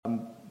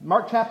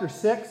Mark chapter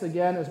 6,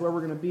 again, is where we're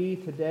going to be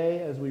today,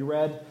 as we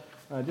read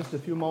just a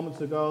few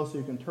moments ago, so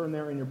you can turn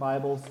there in your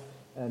Bibles.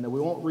 And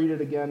we won't read it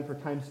again for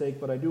time's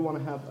sake, but I do want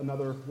to have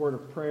another word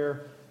of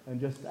prayer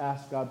and just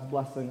ask God's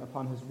blessing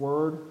upon His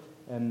Word.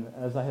 And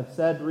as I have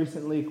said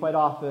recently quite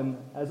often,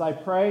 as I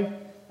pray,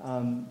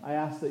 I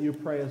ask that you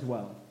pray as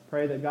well.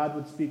 Pray that God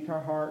would speak to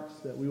our hearts,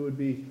 that we would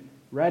be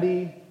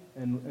ready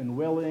and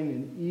willing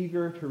and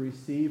eager to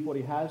receive what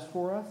He has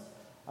for us,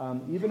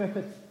 even if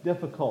it's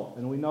difficult.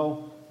 And we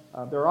know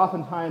there are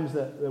often times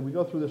that we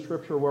go through the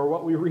Scripture where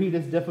what we read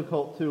is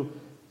difficult to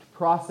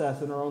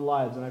process in our own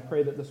lives. And I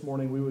pray that this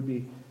morning we would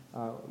be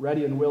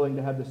ready and willing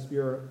to have the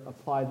Spirit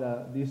apply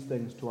these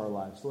things to our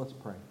lives. So let's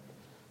pray.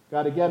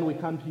 God, again, we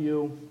come to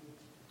you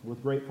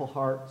with grateful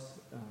hearts.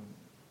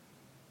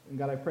 And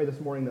God, I pray this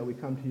morning that we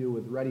come to you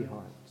with ready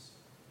hearts.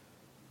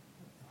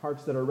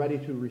 Hearts that are ready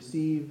to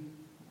receive,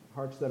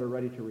 hearts that are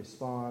ready to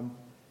respond,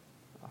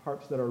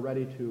 hearts that are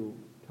ready to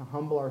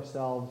humble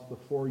ourselves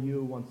before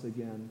you once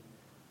again,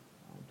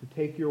 to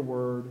take your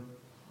word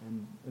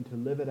and to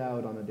live it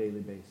out on a daily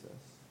basis.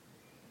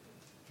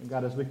 And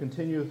God, as we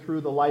continue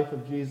through the life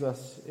of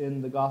Jesus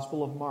in the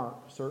Gospel of Mark,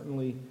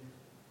 certainly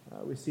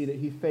we see that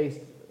he faced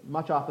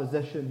much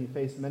opposition, he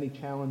faced many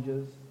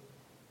challenges.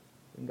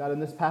 And God, in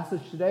this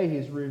passage today,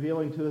 he's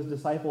revealing to his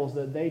disciples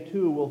that they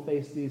too will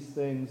face these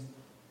things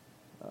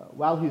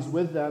while he's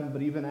with them,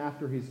 but even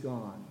after he's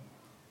gone.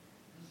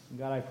 And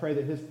God, I pray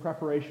that his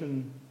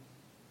preparation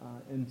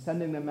in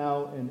sending them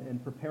out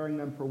and preparing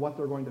them for what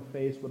they're going to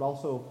face would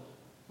also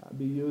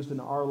be used in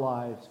our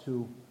lives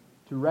to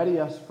ready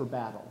us for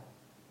battle.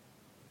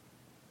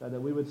 That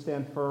we would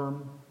stand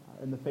firm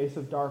in the face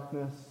of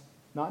darkness,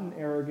 not in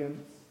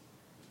arrogance,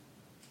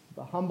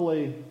 but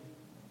humbly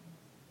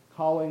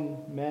calling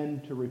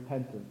men to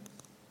repentance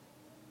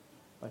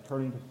by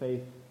turning to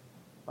faith,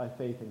 by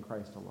faith in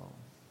Christ alone.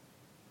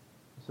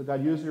 So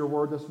God, use your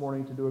word this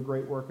morning to do a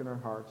great work in our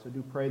hearts. I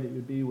do pray that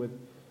you'd be with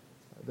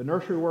the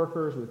nursery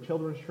workers, with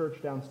Children's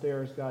Church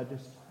downstairs. God,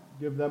 just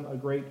give them a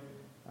great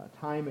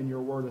time in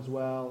your word as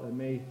well. And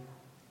may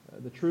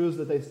the truths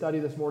that they study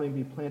this morning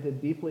be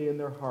planted deeply in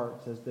their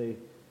hearts as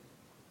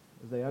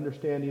they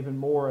understand even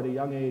more at a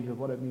young age of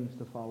what it means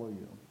to follow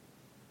you.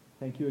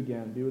 Thank you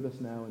again. Be with us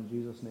now. In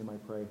Jesus' name I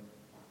pray.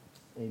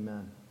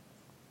 Amen.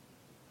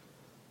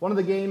 One of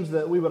the games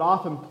that we would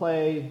often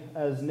play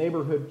as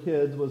neighborhood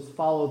kids was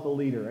Follow the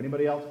Leader.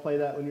 Anybody else play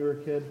that when you were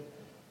a kid?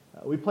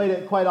 We played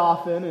it quite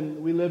often,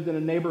 and we lived in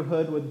a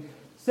neighborhood with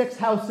 6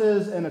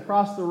 houses, and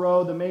across the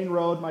road, the main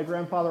road, my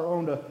grandfather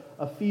owned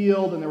a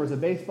field, and there was a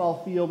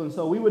baseball field, and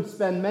so we would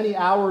spend many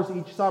hours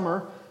each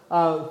summer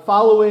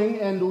following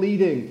and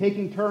leading,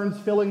 taking turns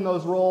filling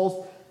those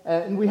roles,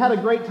 and we had a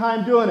great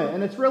time doing it.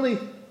 And it's really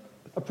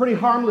a pretty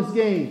harmless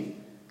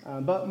game.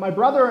 But my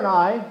brother and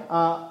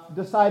I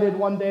decided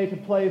one day to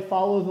play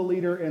Follow the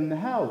Leader in the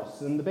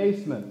house, in the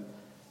basement.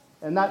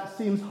 And that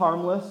seems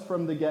harmless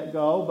from the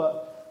get-go,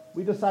 but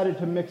we decided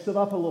to mix it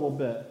up a little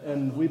bit.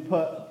 And we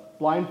put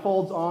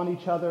blindfolds on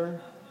each other,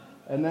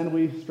 and then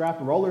we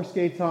strapped roller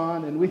skates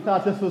on, and we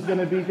thought this was going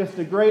to be just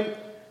a great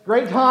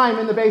time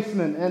in the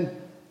basement. And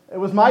it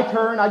was my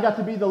turn. I got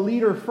to be the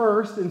leader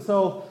first, and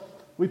so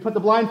we put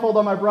the blindfold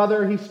on my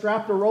brother. He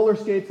strapped the roller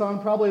skates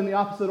on, probably in the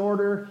opposite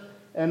order.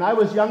 And I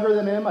was younger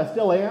than him. I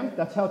still am.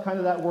 That's how kind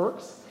of that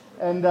works.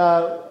 And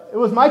it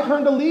was my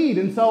turn to lead.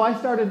 And so I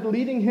started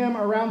leading him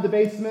around the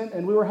basement,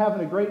 and we were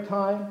having a great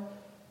time.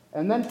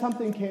 And then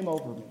something came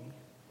over me.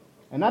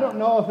 And I don't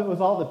know if it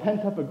was all the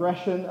pent-up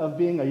aggression of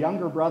being a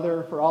younger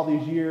brother for all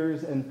these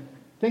years and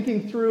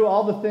thinking through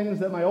all the things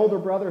that my older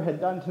brother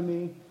had done to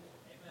me.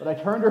 But I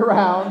turned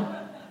around,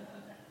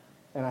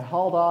 and I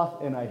hauled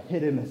off, and I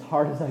hit him as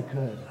hard as I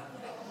could.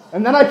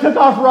 And then I took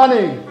off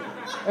running,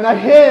 and I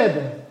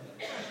hid.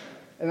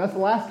 And that's the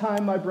last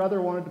time my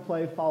brother wanted to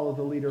play Follow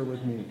the Leader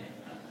with me.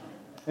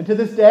 And to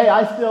this day,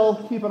 I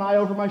still keep an eye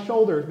over my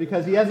shoulders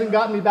because he hasn't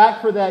gotten me back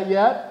for that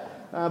yet.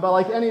 But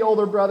like any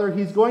older brother,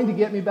 he's going to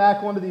get me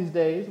back one of these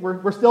days.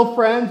 We're still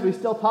friends. We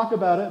still talk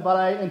about it. But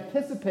I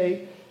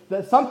anticipate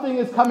that something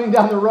is coming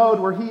down the road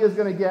where he is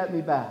going to get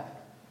me back.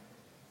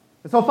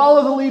 And so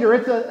Follow the Leader.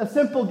 It's a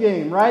simple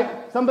game,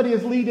 right? Somebody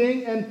is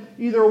leading, and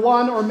either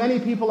one or many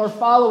people are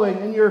following.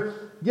 And you're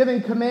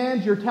giving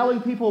commands. You're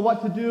telling people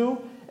what to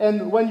do.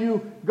 And when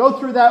you go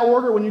through that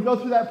order, when you go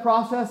through that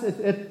process,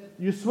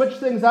 you switch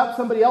things up.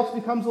 Somebody else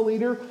becomes a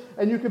leader.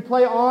 And you could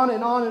play on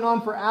and on and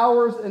on for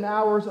hours and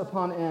hours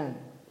upon end.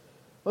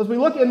 As we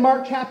look in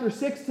Mark chapter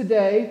 6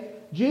 today,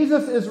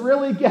 Jesus is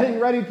really getting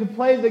ready to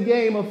play the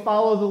game of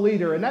Follow the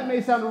Leader. And that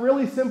may sound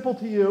really simple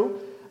to you,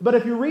 but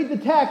if you read the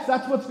text,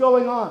 that's what's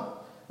going on.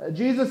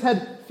 Jesus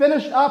had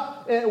finished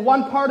up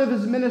one part of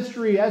his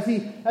ministry as he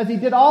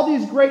did all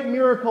these great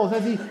miracles,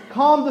 as he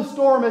calmed the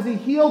storm, as he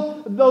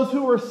healed those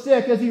who were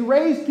sick, as he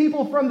raised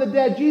people from the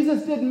dead.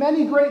 Jesus did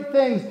many great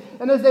things.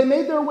 And as they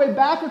made their way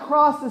back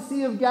across the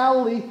Sea of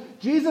Galilee,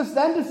 Jesus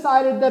then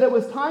decided that it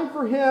was time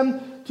for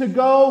him to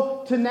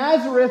go to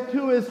Nazareth,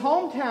 to his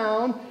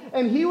hometown,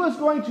 and he was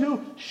going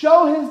to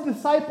show his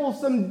disciples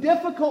some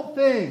difficult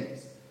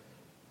things.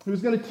 He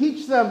was going to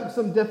teach them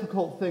some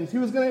difficult things. He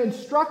was going to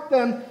instruct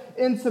them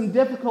in some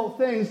difficult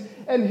things.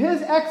 And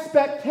his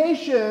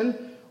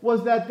expectation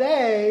was that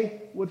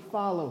they would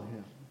follow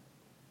him.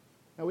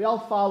 Now, we all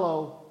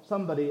follow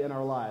somebody in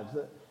our lives.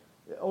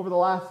 Over the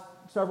last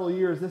several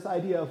years, this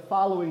idea of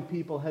following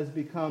people has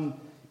become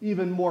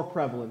even more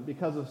prevalent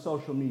because of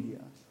social media.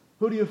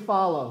 Who do you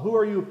follow? Who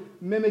are you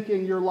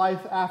mimicking your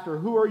life after?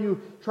 Who are you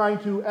trying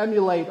to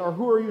emulate, or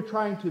who are you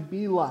trying to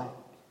be like?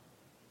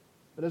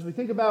 But as we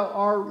think about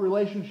our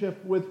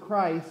relationship with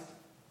Christ,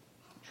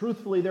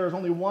 truthfully, there is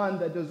only one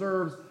that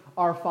deserves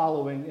our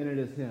following, and it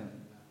is him.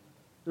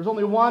 There's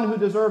only one who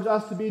deserves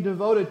us to be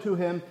devoted to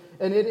him,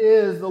 and it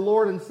is the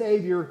Lord and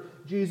Savior,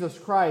 Jesus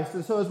Christ.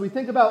 And so as we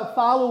think about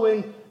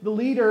following the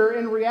leader,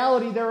 in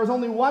reality, there is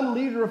only one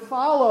leader to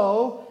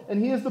follow,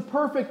 and he is the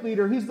perfect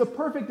leader. He's the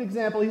perfect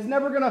example. He's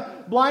never going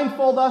to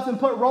blindfold us and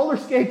put roller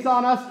skates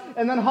on us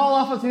and then haul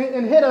off us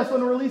and hit us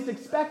when we're least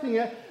expecting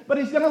it, but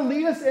he's going to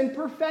lead us in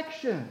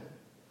perfection.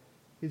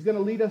 He's going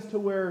to lead us to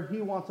where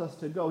he wants us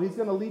to go. He's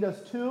going to lead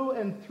us to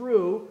and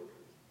through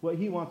what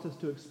he wants us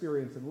to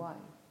experience in life.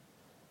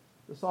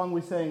 The song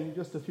we sang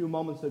just a few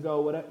moments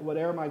ago,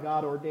 Whate'er My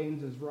God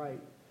Ordains Is Right.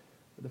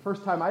 The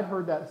first time I'd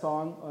heard that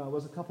song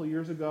was a couple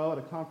years ago at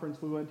a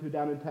conference we went to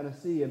down in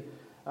Tennessee. And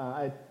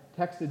I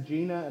texted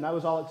Gina, and I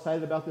was all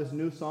excited about this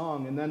new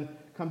song. And then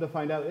come to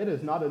find out, it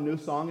is not a new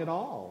song at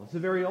all. It's a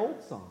very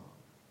old song.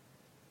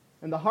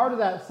 And the heart of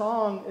that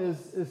song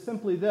is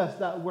simply this,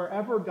 that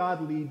wherever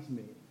God leads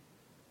me,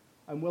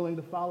 I'm willing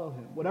to follow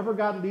him. Whatever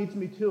God leads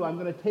me to, I'm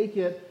going to take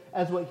it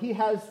as what he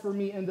has for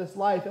me in this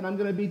life, and I'm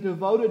going to be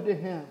devoted to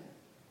him.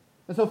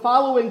 And so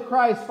following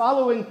Christ,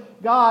 following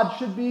God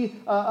should be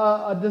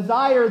a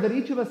desire that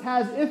each of us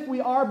has if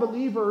we are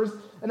believers.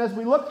 And as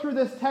we look through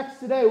this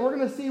text today, we're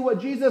going to see what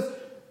Jesus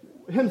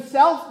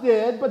himself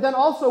did, but then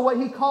also what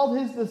he called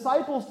his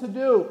disciples to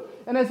do.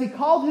 And as he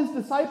called his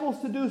disciples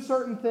to do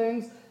certain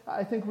things,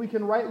 I think we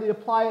can rightly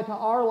apply it to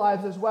our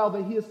lives as well,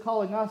 that he is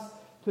calling us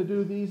to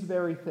do these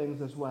very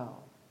things as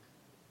well.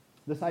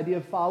 This idea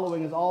of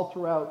following is all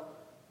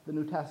throughout the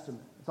New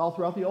Testament. It's all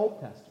throughout the Old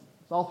Testament.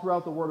 It's all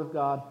throughout the Word of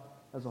God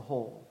as a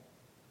whole.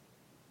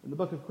 In the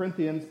book of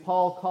Corinthians,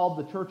 Paul called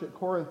the church at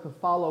Corinth to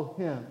follow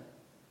him.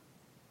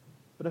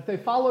 But if they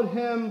followed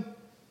him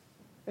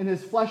in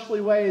his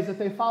fleshly ways, if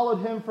they followed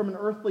him from an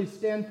earthly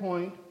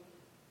standpoint,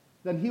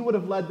 then he would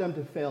have led them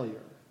to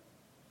failure.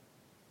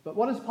 But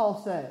what does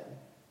Paul say?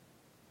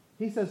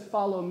 He says,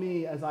 follow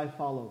me as I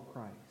follow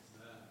Christ.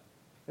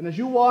 And as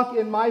you walk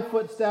in my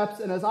footsteps,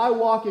 and as I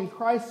walk in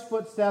Christ's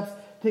footsteps,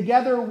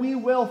 together we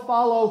will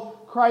follow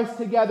Christ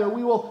together.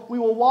 We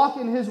will walk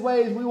in his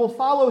ways. We will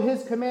follow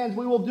his commands.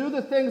 We will do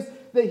the things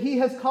that he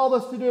has called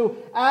us to do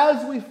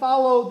as we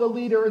follow the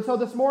leader. And so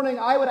this morning,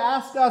 I would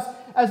ask us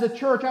as a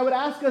church, I would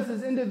ask us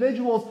as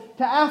individuals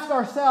to ask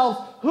ourselves,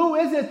 who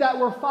is it that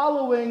we're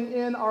following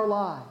in our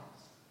lives?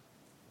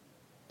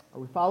 Are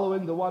we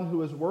following the one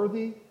who is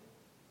worthy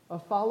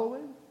of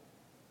following?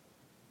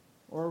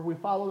 Or are we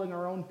following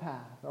our own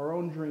path, our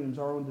own dreams,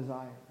 our own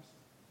desires?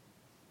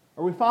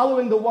 Are we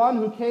following the one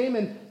who came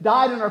and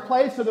died in our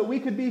place so that we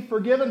could be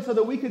forgiven, so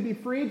that we could be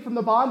freed from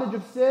the bondage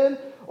of sin?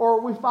 Or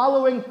are we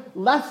following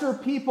lesser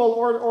people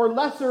or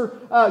lesser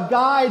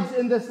guides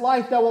in this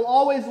life that will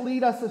always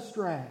lead us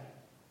astray?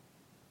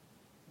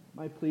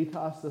 My plea to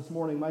us this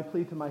morning, my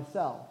plea to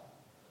myself,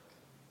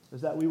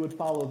 is that we would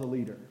follow the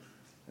leader,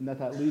 and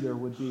that leader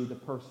would be the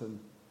person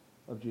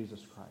of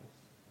Jesus Christ.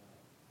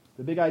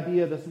 The big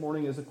idea this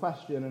morning is a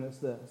question, and it's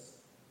this.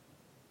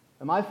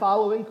 Am I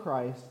following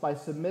Christ by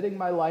submitting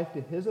my life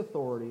to his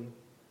authority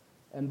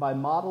and by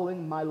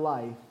modeling my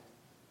life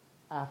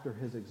after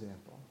his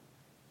example?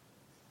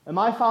 Am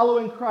I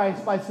following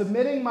Christ by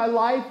submitting my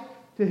life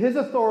to his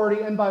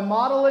authority and by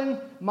modeling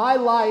my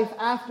life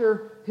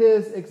after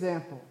his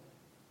example?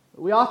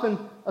 We often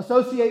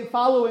associate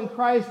following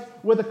Christ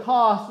with a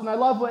cost, and I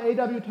love what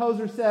A.W.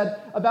 Tozer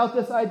said about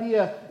this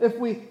idea. If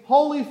we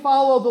wholly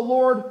follow the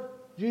Lord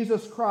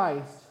Jesus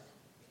Christ,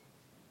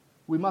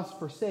 we must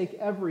forsake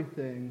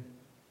everything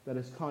that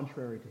is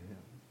contrary to him.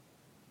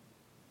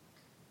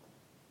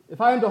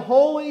 If I am to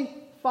wholly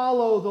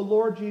follow the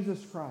Lord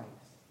Jesus Christ,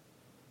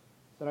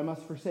 then I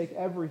must forsake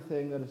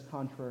everything that is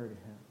contrary to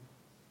him.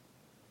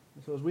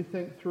 And so as we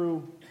think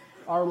through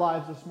our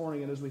lives this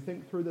morning, and as we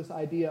think through this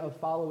idea of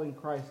following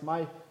Christ,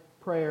 my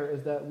prayer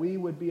is that we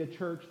would be a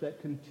church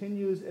that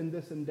continues in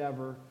this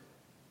endeavor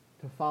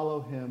to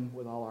follow him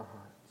with all our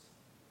hearts.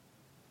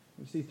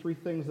 We see three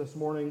things this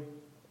morning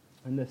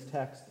in this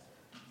text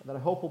that I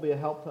hope will be a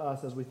help to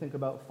us as we think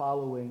about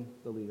following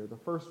the leader. The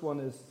first one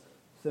is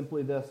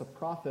simply this: a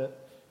prophet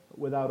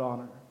without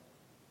honor.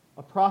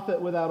 A prophet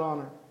without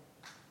honor.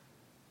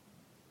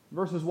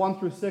 Verses 1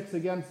 through 6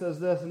 again says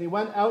this, and he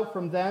went out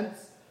from thence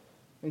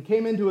and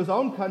came into his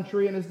own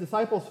country, and his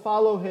disciples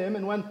followed him.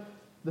 And when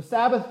the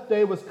Sabbath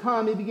day was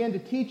come, he began to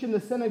teach in the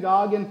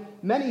synagogue, and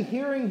many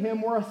hearing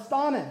him were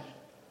astonished,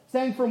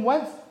 saying, from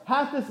whence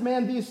hath this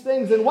man these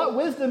things? And what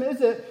wisdom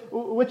is it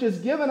which is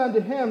given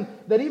unto him,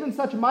 that even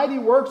such mighty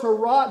works are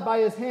wrought by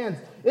his hands?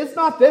 Is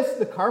not this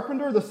the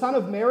carpenter, the son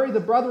of Mary, the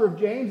brother of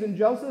James and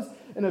Joseph,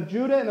 and of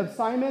Judah and of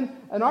Simon?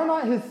 And are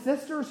not his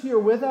sisters here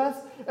with us?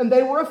 And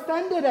they were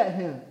offended at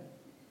him.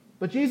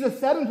 But Jesus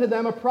said unto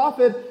them, a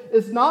prophet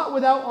is not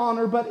without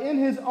honor, but in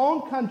his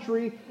own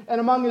country, and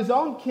among his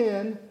own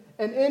kin,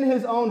 and in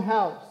his own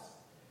house.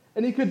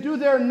 And he could do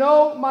there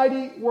no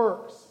mighty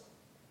works,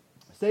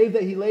 save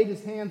that he laid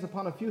his hands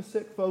upon a few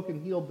sick folk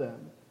and healed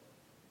them.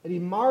 And he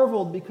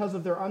marveled because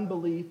of their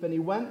unbelief, and he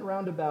went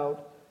round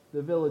about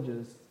the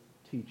villages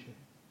teaching.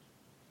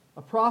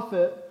 A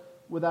prophet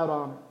without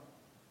honor.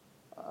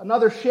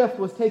 Another shift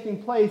was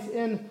taking place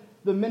in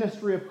the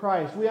ministry of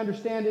Christ. We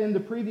understand in the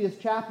previous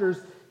chapters,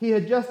 he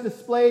had just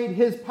displayed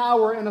his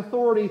power and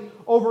authority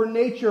over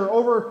nature,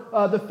 over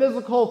the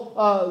physical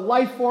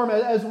life form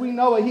as we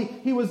know it.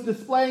 He was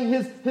displaying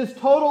his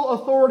total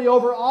authority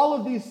over all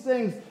of these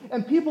things.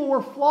 And people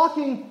were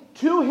flocking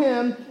to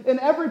him in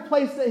every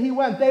place that he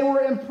went. They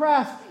were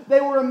impressed.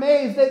 They were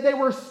amazed. They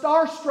were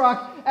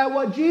starstruck at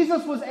what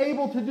Jesus was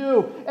able to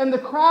do. And the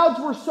crowds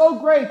were so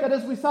great that,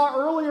 as we saw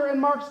earlier in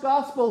Mark's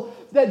gospel,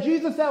 that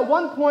Jesus at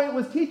one point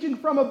was teaching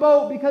from a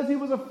boat because he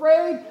was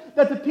afraid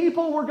that the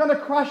people were going to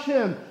crush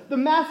him. The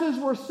masses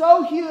were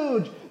so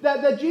huge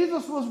that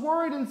Jesus was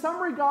worried in some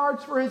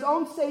regards for his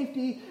own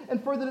safety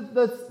and for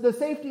the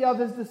safety of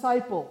his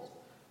disciples.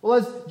 Well,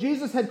 as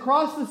Jesus had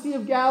crossed the Sea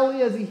of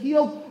Galilee, as he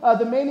healed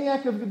the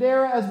maniac of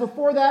Gadara, as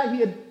before that he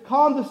had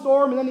calmed the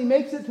storm, and then he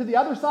makes it to the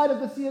other side of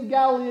the Sea of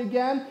Galilee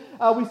again,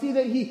 we see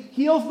that he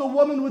heals the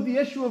woman with the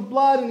issue of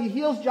blood, and he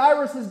heals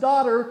Jairus'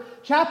 daughter.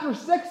 Chapter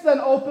 6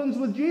 then opens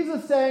with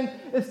Jesus saying,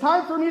 it's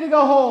time for me to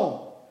go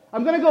home.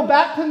 I'm going to go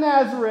back to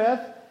Nazareth.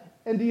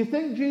 And do you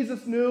think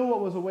Jesus knew what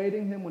was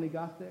awaiting him when he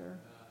got there?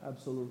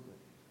 Absolutely.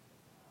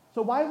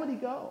 So why would he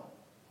go?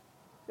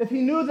 If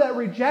he knew that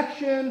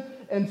rejection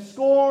and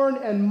scorn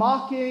and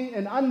mocking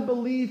and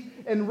unbelief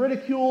and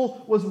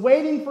ridicule was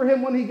waiting for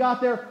him when he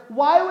got there,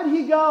 why would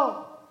he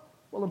go?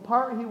 Well, in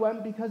part he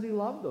went because he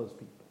loved those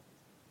people.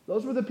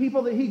 Those were the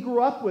people that he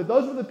grew up with.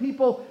 Those were the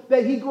people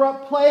that he grew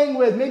up playing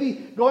with, maybe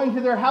going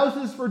to their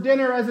houses for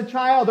dinner as a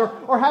child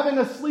or having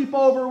a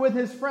sleepover with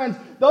his friends.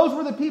 Those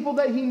were the people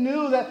that he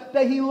knew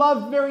that he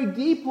loved very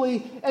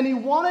deeply, and he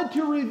wanted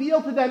to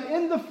reveal to them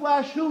in the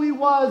flesh who he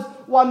was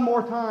one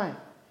more time.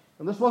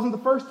 And this wasn't the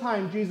first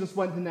time Jesus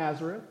went to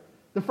Nazareth.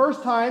 The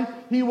first time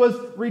he was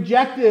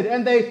rejected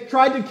and they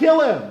tried to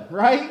kill him,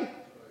 right?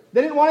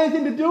 They didn't want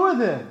anything to do with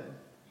him.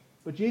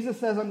 But Jesus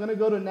says, I'm going to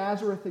go to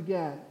Nazareth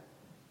again.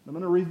 I'm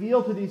going to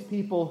reveal to these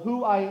people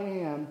who I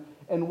am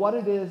and what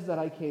it is that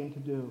I came to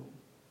do.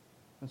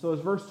 And so as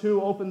verse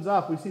 2 opens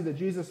up, we see that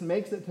Jesus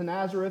makes it to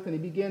Nazareth and he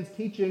begins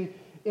teaching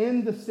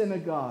in the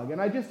synagogue.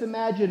 And I just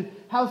imagine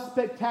how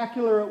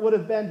spectacular it would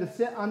have been to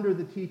sit under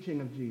the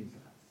teaching of Jesus.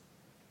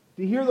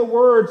 To hear the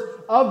words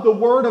of the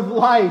word of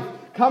life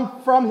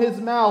come from his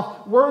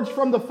mouth, words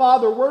from the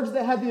Father, words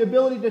that have the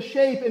ability to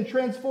shape and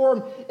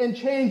transform and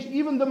change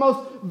even the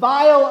most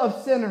vile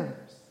of sinners.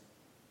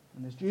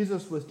 And as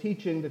Jesus was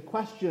teaching, the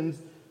questions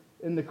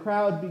in the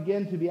crowd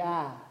began to be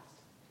asked.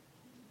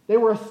 They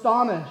were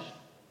astonished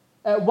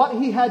at what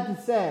he had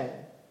to say.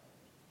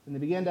 And they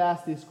began to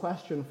ask these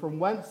questions, from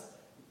whence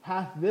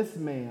hath this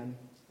man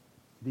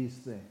these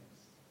things?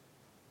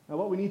 Now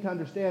what we need to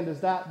understand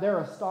is that their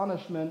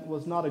astonishment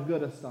was not a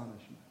good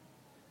astonishment.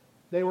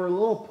 They were a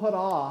little put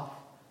off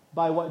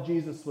by what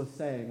Jesus was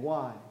saying.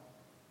 Why?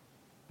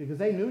 Because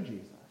they knew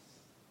Jesus.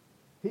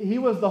 He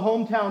was the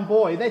hometown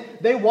boy.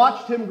 They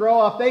watched him grow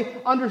up. They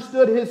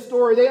understood his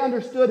story. They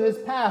understood his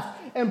past.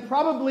 And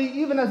probably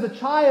even as a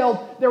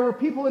child, there were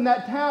people in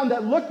that town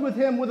that looked with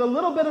him with a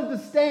little bit of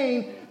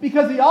disdain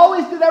because he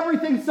always did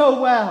everything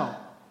so well.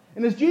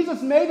 And as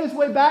Jesus made his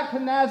way back to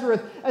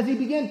Nazareth, as he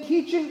began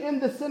teaching in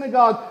the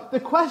synagogue, the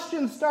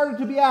questions started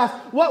to be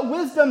asked. What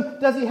wisdom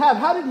does he have?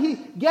 How did he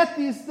get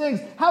these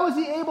things? How is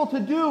he able to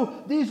do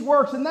these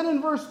works? And then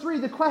in verse 3,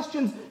 the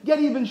questions get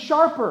even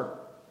sharper.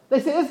 They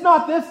say, is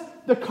not this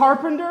the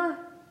carpenter?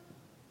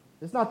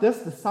 Is not this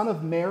the son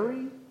of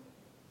Mary?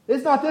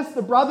 Is not this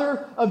the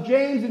brother of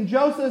James and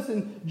Joseph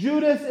and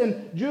Judas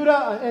and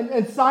Judah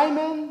and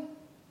Simon?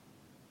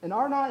 And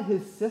are not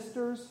his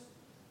sisters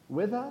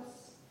with us?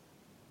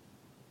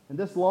 And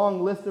this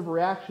long list of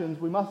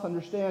reactions, we must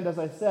understand, as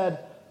I said,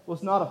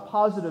 was not a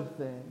positive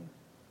thing.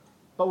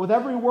 But with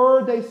every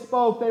word they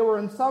spoke, they were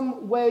in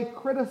some way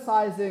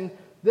criticizing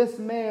this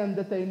man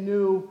that they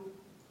knew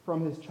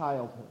from his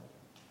childhood.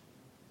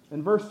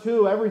 In verse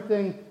 2,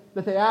 everything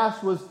that they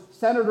asked was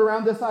centered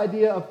around this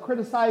idea of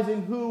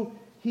criticizing who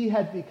he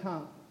had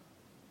become.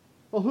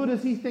 Well, who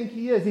does he think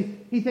he is?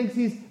 He thinks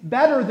he's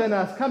better than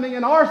us, coming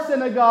in our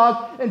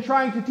synagogue and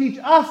trying to teach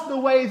us the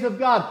ways of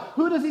God.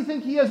 Who does he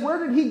think he is?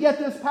 Where did he get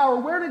this power?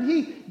 Where did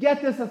he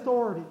get this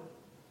authority?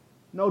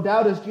 No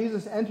doubt as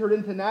Jesus entered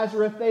into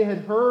Nazareth, they had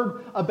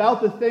heard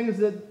about the things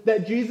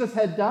that Jesus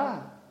had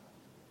done.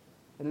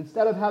 And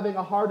instead of having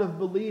a heart of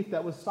belief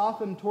that was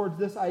softened towards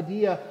this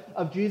idea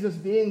of Jesus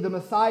being the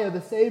Messiah, the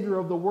Savior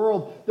of the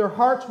world, their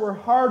hearts were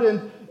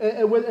hardened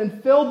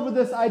and filled with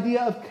this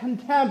idea of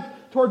contempt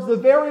towards the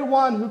very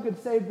one who could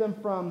save them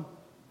from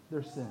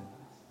their sins.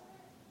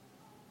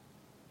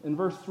 In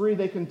verse 3,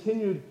 they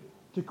continued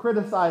to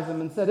criticize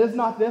him and said, "Is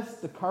not this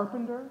the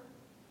carpenter?"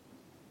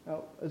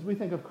 Now, as we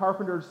think of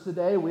carpenters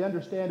today, we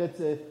understand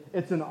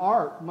it's an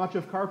art. Much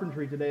of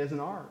carpentry today is an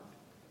art.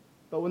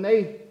 But when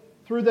they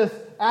threw this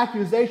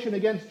accusation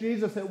against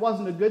Jesus, it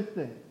wasn't a good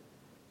thing.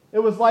 It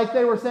was like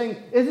they were saying,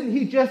 "Isn't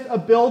he just a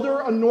builder,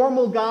 a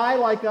normal guy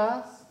like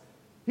us?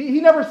 He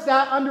never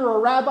sat under a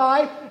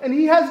rabbi, and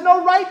he has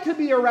no right to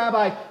be a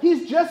rabbi.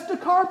 He's just a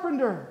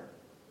carpenter."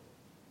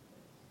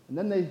 And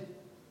then they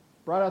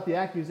brought out the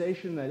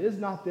accusation that, "Is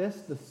not this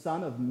the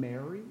son of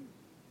Mary?"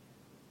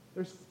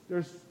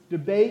 There's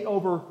debate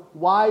over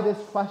why this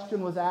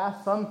question was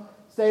asked. Some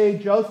say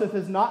Joseph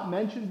is not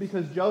mentioned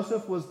because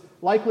Joseph was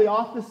likely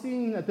off the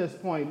scene at this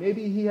point.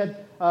 Maybe he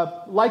had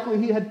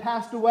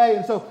passed away.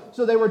 And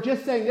so they were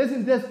just saying,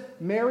 "Isn't this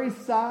Mary's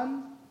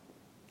son?"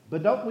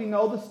 But don't we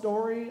know the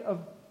story of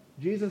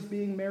Jesus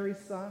being Mary's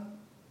son?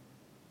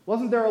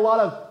 Wasn't there a lot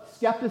of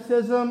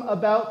skepticism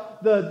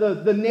about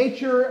the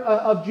nature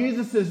of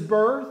Jesus'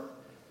 birth?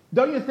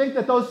 Don't you think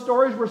that those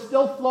stories were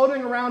still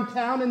floating around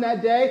town in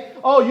that day?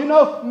 "Oh, you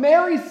know,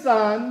 Mary's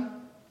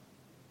son,"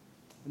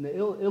 and the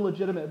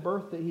illegitimate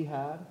birth that he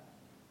had.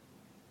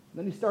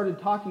 Then he started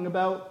talking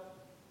about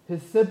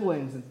his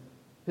siblings and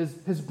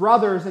his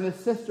brothers and his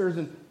sisters.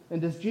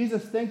 And does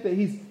Jesus think that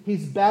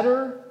he's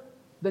better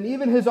than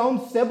even his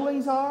own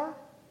siblings are?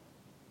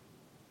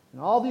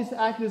 And all these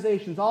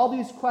accusations, all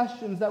these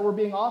questions that were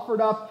being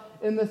offered up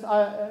in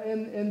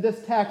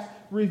this text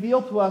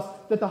reveal to us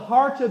that the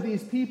hearts of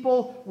these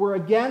people were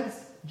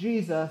against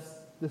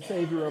Jesus, the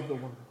Savior of the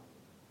world.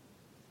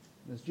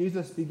 As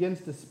Jesus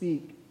begins to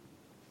speak,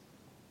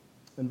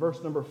 in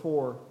verse number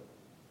 4,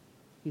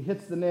 he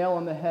hits the nail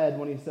on the head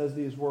when he says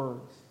these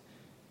words.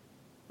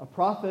 "A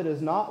prophet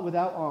is not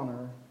without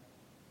honor,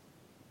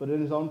 but in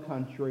his own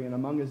country and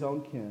among his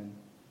own kin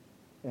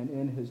and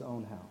in his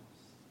own house."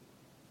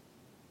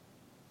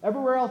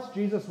 Everywhere else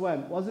Jesus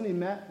went, wasn't he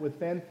met with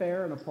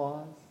fanfare and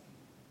applause?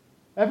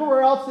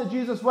 Everywhere else that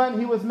Jesus went,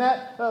 he was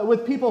met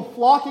with people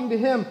flocking to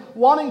him,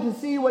 wanting to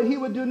see what he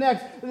would do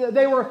next.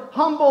 They were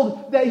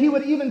humbled that he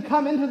would even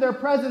come into their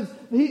presence.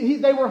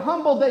 They were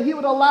humbled that he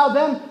would allow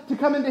them to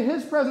come into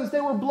his presence.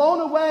 They were blown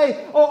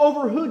away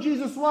over who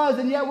Jesus was.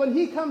 And yet when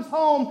he comes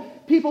home,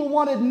 people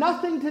wanted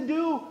nothing to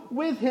do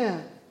with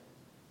him.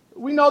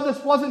 We know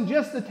this wasn't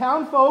just the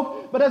town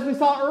folk, but as we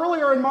saw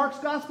earlier in Mark's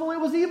gospel, it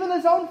was even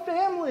his own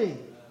family.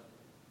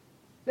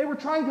 They were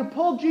trying to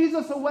pull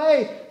Jesus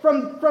away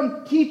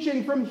from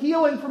teaching, from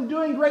healing, from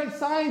doing great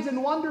signs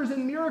and wonders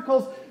and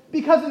miracles,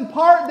 because in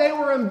part they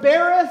were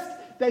embarrassed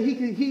that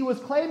he was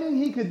claiming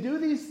he could do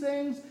these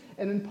things,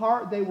 and in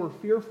part they were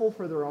fearful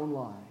for their own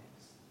lives.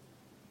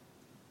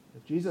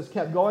 If Jesus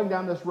kept going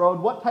down this road,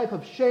 what type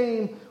of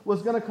shame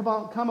was going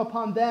to come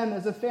upon them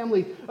as a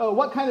family?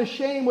 What kind of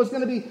shame was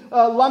going to be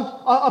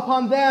lumped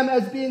upon them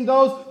as being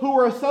those who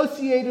were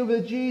associated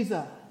with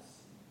Jesus?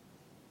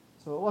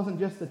 So it wasn't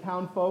just the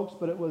town folks,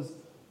 but it was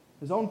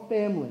his own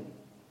family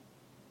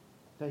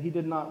that he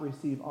did not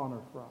receive honor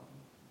from.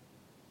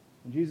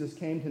 And Jesus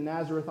came to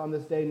Nazareth on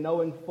this day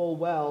knowing full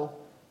well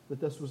that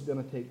this was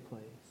going to take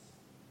place.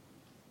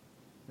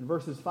 In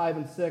verses 5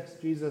 and 6,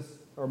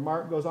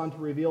 Mark goes on to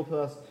reveal to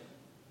us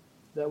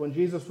that when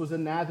Jesus was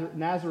in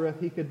Nazareth,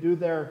 he could do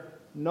there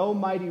no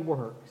mighty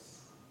works,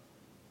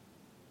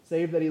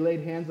 save that he laid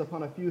hands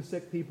upon a few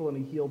sick people and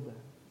he healed them.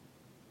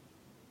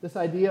 This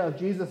idea of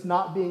Jesus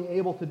not being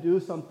able to do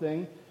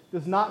something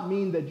does not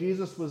mean that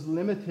Jesus was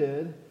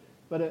limited,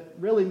 but it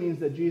really means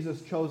that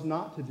Jesus chose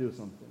not to do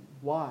something.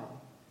 Why?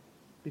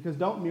 Because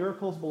don't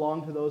miracles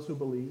belong to those who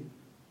believe?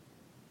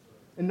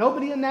 And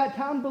nobody in that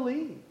town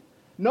believed.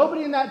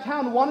 Nobody in that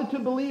town wanted to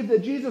believe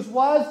that Jesus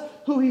was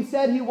who he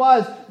said he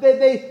was.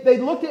 They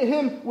looked at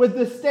him with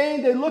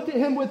disdain. They looked at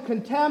him with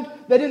contempt.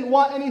 They didn't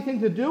want anything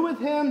to do with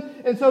him.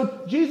 And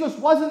so Jesus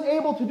wasn't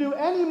able to do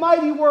any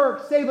mighty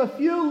work save a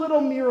few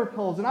little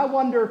miracles. And I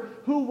wonder,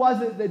 who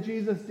was it that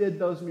Jesus did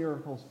those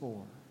miracles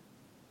for?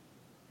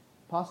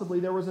 Possibly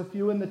there was a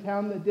few in the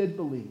town that did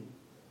believe.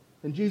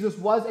 And Jesus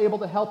was able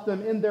to help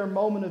them in their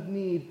moment of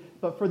need.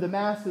 But for the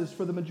masses,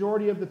 for the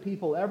majority of the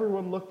people,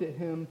 everyone looked at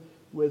him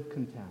with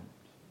contempt.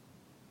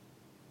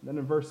 Then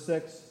in verse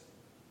 6,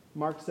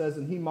 Mark says,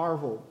 "And he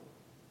marveled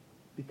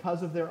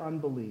because of their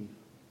unbelief,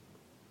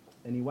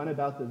 and he went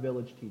about the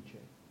village teaching."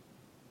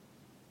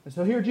 And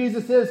so here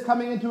Jesus is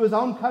coming into his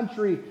own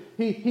country.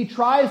 He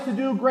tries to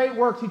do great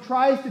works. He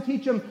tries to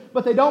teach them,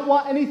 but they don't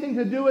want anything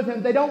to do with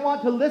him. They don't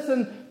want to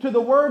listen to the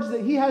words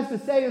that he has to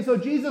say. And so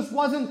Jesus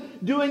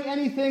wasn't doing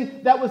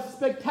anything that was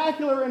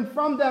spectacular and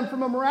from them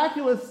from a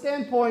miraculous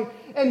standpoint,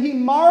 and he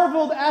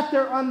marveled at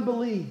their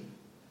unbelief.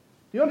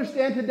 Do you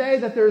understand today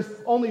that there's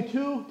only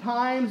 2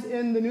 times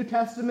in the New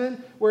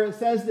Testament where it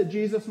says that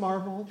Jesus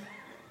marveled?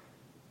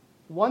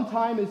 One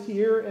time is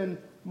here in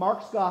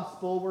Mark's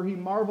gospel where he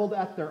marveled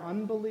at their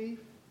unbelief.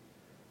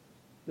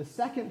 The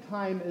second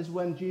time is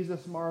when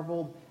Jesus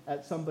marveled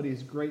at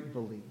somebody's great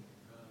belief.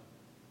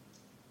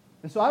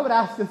 And so I would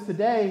ask us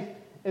today,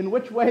 in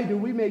which way do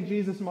we make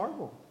Jesus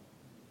marvel?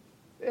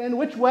 In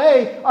which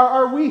way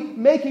are we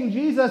making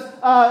Jesus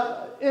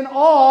in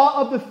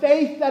awe of the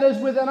faith that is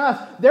within us?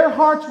 Their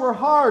hearts were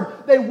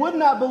hard. They would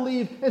not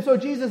believe. And so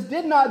Jesus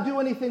did not do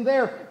anything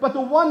there. But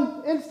the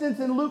one instance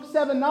in Luke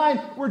 7:9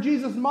 where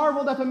Jesus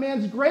marveled at the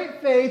man's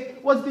great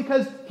faith was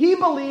because he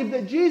believed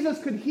that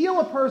Jesus could heal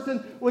a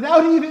person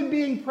without even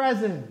being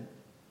present.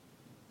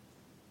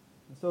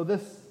 And so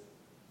this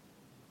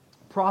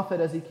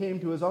prophet, as he came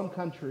to his own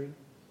country,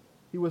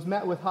 he was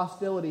met with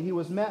hostility. He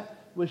was met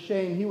with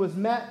shame. He was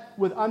met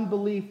with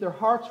unbelief. Their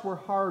hearts were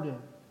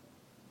hardened.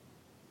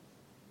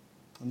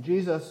 And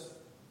Jesus,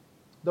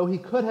 though he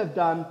could have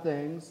done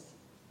things,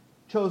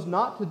 chose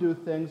not to do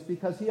things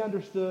because he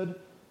understood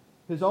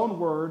his own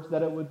words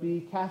that it would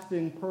be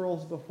casting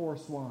pearls before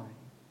swine.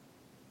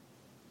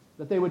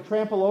 That they would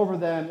trample over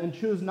them and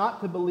choose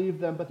not to believe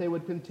them, but they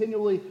would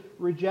continually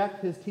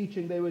reject his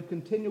teaching. They would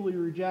continually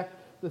reject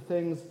the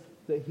things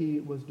that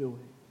he was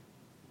doing.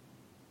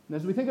 And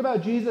as we think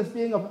about Jesus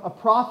being a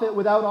prophet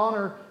without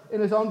honor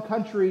in his own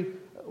country,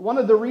 one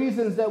of the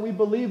reasons that we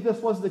believe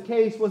this was the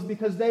case was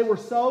because they were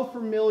so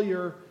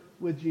familiar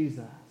with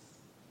Jesus.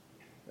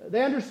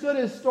 They understood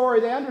his story,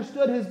 they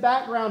understood his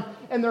background,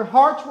 and their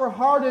hearts were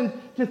hardened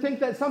to think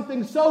that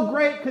something so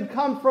great could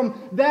come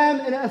from them,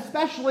 and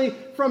especially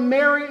from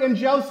Mary and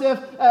Joseph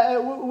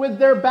with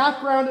their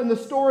background and the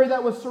story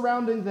that was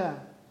surrounding them.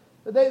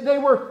 They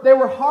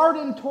were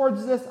hardened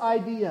towards this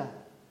idea.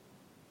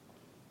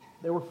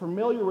 They were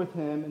familiar with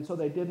him, and so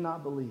they did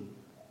not believe.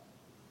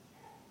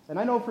 And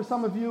I know for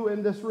some of you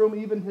in this room,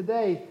 even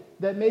today,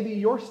 that maybe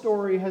your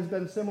story has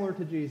been similar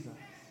to Jesus.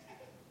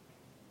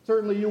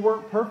 Certainly you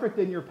weren't perfect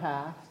in your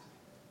past,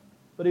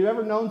 but have you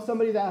ever known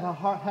somebody that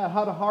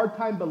had a hard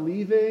time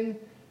believing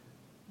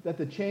that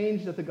the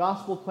change that the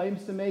gospel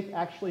claims to make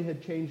actually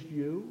had changed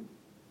you?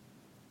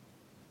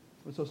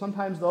 And so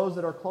sometimes those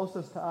that are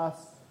closest to us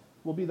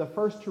will be the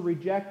first to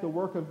reject the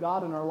work of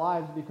God in our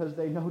lives because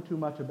they know too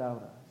much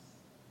about us.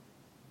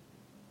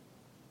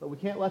 But we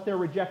can't let their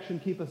rejection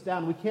keep us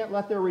down. We can't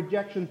let their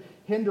rejection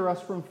hinder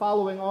us from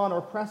following on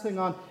or pressing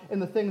on in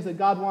the things that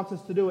God wants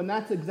us to do. And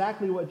that's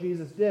exactly what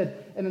Jesus did.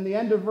 And in the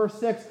end of verse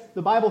 6,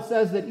 the Bible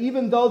says that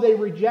even though they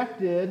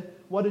rejected,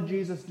 what did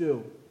Jesus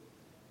do?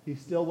 He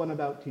still went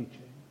about teaching.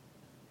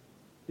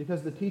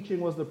 Because the teaching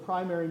was the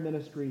primary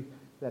ministry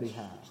that he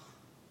had.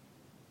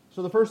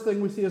 So the first thing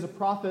we see is a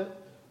prophet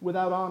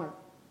without honor.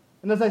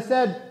 And as I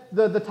said,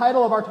 the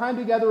title of our time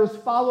together is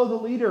Follow the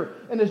Leader.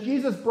 And as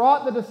Jesus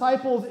brought the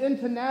disciples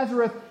into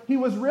Nazareth, he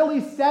was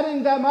really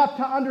setting them up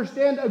to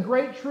understand a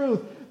great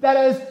truth. That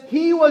as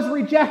he was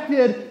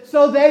rejected,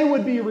 so they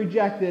would be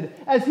rejected.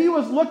 As he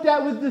was looked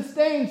at with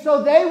disdain,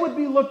 so they would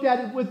be looked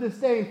at with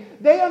disdain.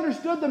 They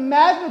understood the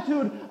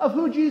magnitude of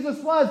who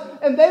Jesus was.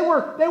 And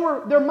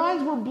their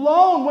minds were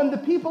blown when the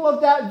people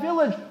of that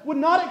village would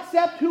not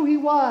accept who he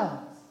was.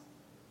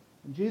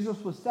 And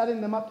Jesus was setting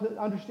them up to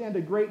understand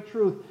a great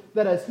truth,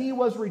 that as he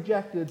was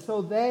rejected,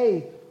 so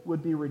they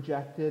would be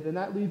rejected. And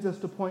that leads us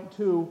to point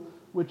 2,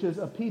 which is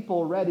a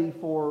people ready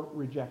for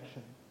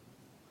rejection.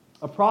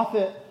 A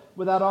prophet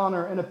without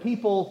honor and a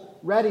people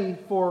ready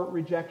for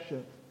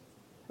rejection.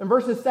 In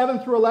verses 7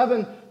 through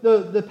 11,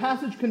 the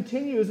passage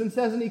continues and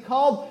says, "And he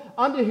called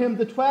unto him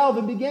the 12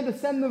 and began to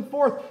send them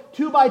forth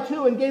 2 by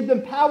 2 and gave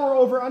them power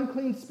over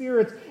unclean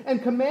spirits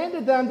and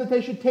commanded them that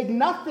they should take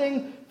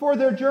nothing for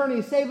their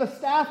journey, save a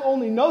staff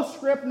only, no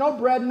scrip, no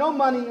bread, no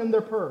money in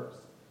their purse,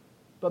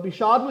 but be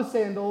shod with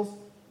sandals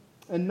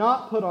and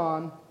not put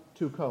on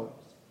 2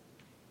 coats.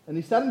 And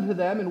he said unto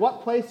them, In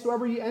what place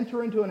soever ye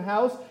enter into an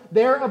house,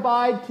 there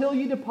abide till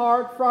ye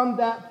depart from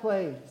that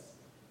place.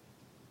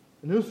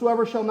 And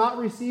whosoever shall not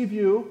receive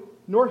you,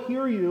 nor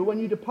hear you, when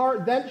you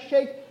depart, thence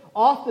shake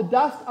off the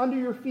dust under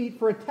your feet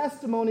for a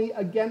testimony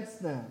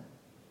against them.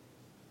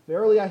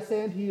 Verily I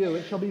say unto you,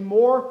 it shall be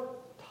more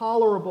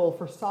tolerable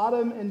for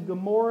Sodom and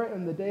Gomorrah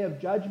in the day of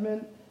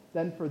judgment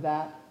than for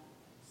that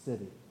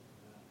city."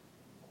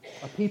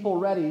 A people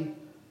ready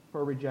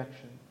for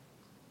rejection.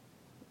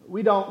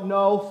 We don't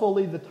know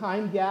fully the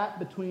time gap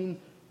between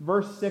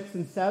verse 6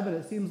 and 7.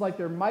 It seems like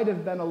there might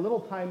have been a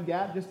little time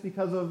gap just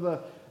because of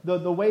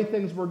the way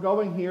things were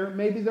going here.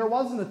 Maybe there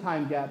wasn't a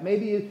time gap.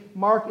 Maybe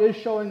Mark is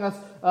showing us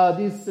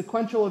these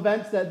sequential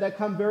events that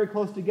come very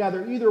close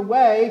together. Either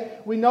way,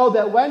 we know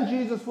that when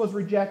Jesus was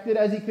rejected,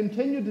 as he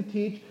continued to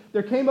teach,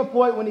 there came a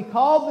point when he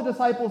called the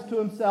disciples to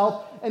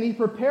himself and he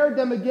prepared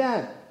them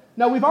again.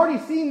 Now, we've already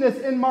seen this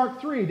in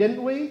Mark 3,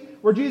 didn't we?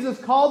 Where Jesus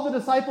called the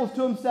disciples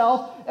to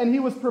himself and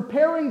he was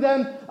preparing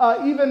them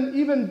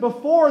even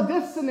before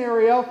this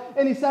scenario.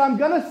 And he said, I'm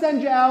going to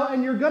send you out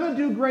and you're going to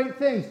do great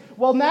things.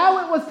 Well,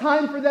 now it was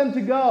time for them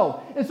to go.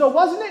 And so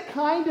wasn't it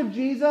kind of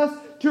Jesus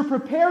to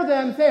prepare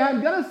them, say,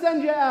 I'm going to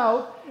send you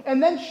out,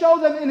 and then show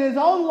them in his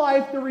own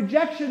life the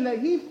rejection that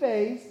he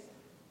faced,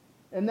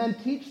 and then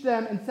teach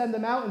them and send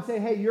them out and say,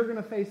 hey, you're going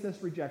to face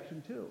this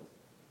rejection too.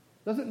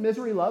 Doesn't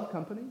misery love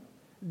company?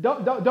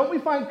 Don't we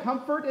find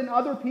comfort in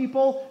other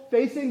people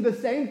facing the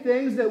same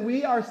things that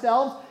we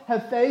ourselves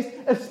have faced,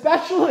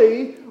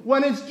 especially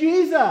when it's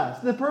Jesus,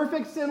 the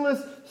perfect,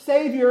 sinless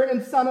Savior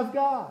and Son of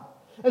God?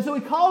 And so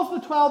he calls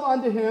the 12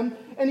 unto him,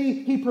 and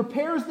he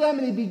prepares them,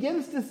 and he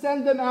begins to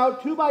send them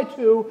out 2 by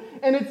 2.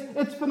 And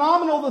it's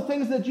phenomenal the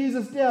things that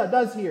Jesus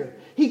does here.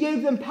 He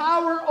gave them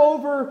power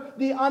over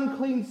the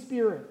unclean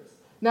spirits.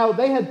 Now,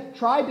 they had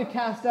tried to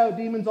cast out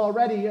demons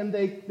already, and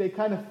they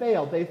kind of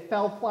failed. They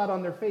fell flat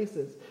on their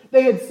faces.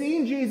 They had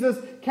seen Jesus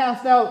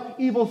cast out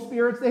evil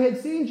spirits. They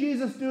had seen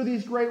Jesus do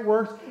these great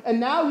works. And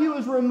now he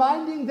was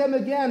reminding them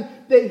again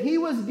that he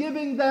was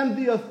giving them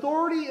the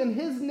authority in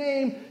his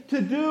name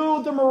to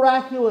do the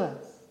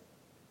miraculous.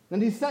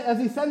 And as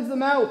he sends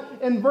them out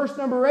in verse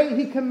number 8,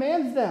 he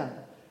commands them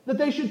that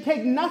they should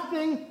take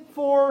nothing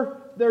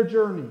for their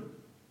journey,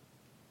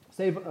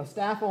 save a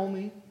staff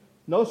only,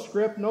 no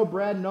scrip, no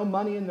bread, no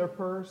money in their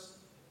purse.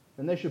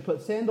 And they should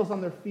put sandals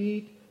on their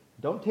feet.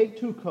 Don't take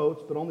 2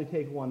 coats, but only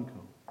take 1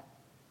 coat.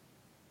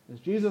 As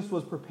Jesus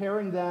was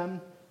preparing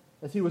them,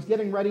 as he was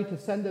getting ready to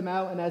send them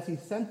out, and as he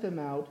sent them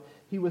out,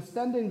 he was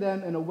sending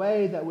them in a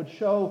way that would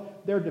show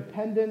their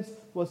dependence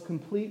was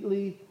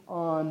completely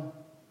on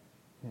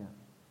him.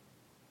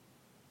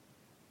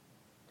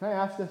 Can I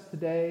ask us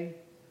today,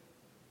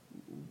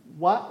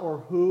 what or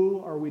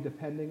who are we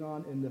depending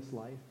on in this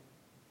life?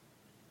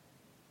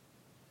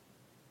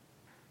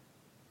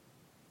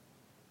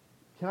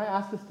 Can I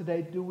ask us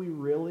today, do we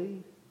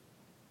really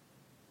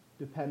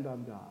depend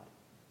on God?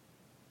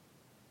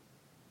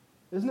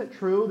 Isn't it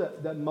true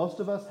that most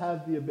of us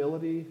have the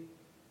ability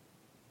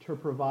to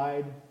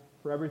provide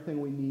for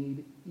everything we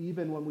need,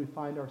 even when we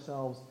find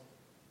ourselves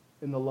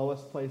in the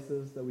lowest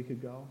places that we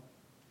could go?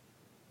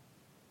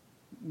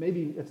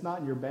 Maybe it's not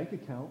in your bank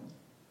account,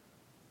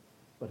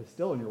 but it's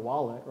still in your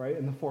wallet, right,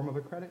 in the form of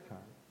a credit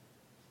card.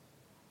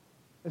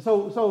 And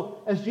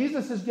so as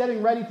Jesus is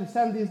getting ready to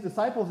send these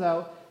disciples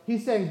out,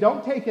 he's saying,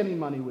 don't take any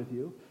money with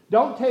you.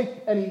 Don't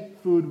take any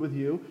food with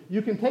you.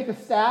 You can take a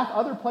staff.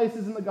 Other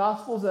places in the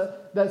Gospels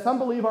that some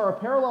believe are a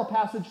parallel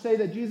passage say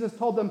that Jesus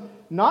told them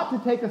not to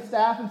take a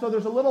staff. And so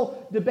there's a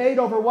little debate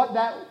over what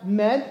that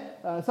meant.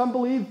 Some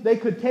believe they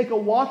could take a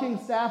walking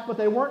staff, but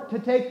they weren't to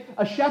take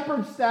a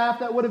shepherd's staff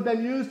that would have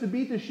been used to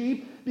beat the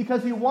sheep,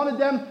 because he wanted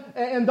them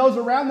and those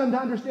around them to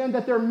understand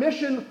that their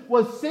mission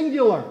was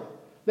singular.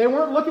 They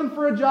weren't looking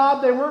for a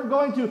job. They weren't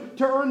going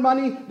to earn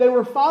money. They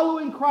were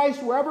following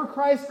Christ wherever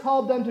Christ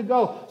called them to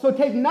go. So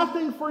take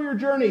nothing for your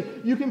journey.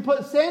 You can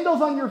put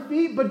sandals on your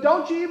feet, but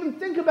don't you even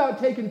think about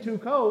taking 2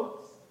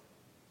 coats.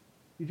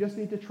 You just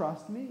need to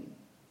trust me.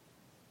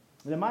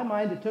 And in my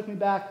mind, it took me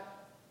back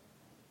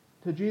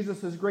to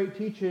Jesus' great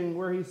teaching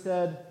where he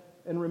said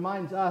and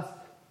reminds us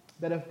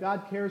that if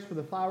God cares for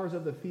the flowers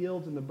of the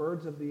fields and the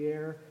birds of the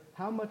air,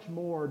 how much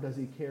more does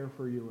he care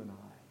for you and I?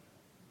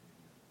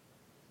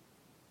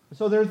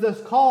 So there's this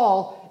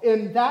call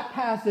in that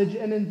passage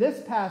and in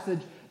this passage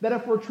that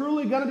if we're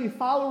truly going to be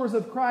followers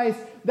of Christ,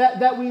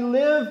 that we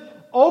live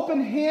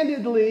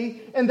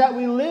open-handedly and that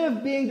we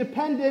live being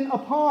dependent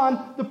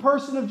upon the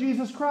person of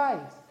Jesus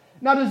Christ.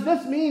 Now, does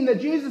this mean that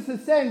Jesus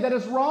is saying that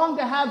it's wrong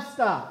to have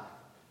stuff?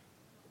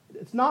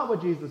 It's not what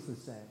Jesus is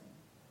saying.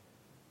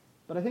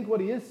 But I think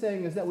what he is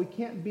saying is that we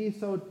can't be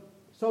so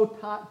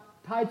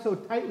tied so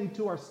tightly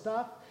to our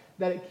stuff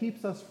that it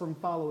keeps us from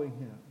following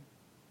him.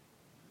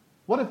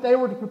 What if they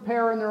were to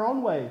prepare in their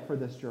own way for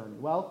this journey?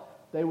 Well,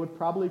 they would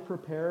probably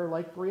prepare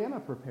like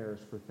Brianna prepares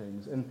for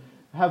things and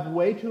have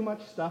way too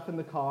much stuff in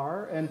the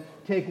car and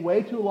take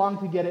way too long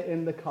to get it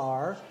in the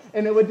car,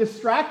 and it would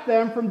distract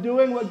them from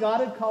doing what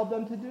God had called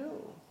them to do.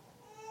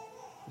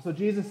 So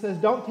Jesus says,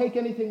 don't take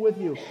anything with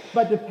you,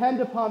 but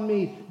depend upon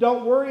me.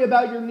 Don't worry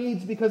about your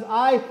needs because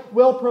I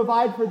will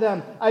provide for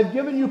them. I've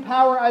given you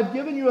power. I've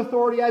given you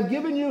authority. I've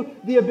given you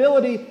the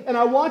ability, and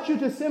I want you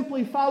to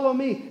simply follow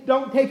me.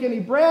 Don't take any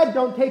bread.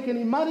 Don't take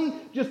any money.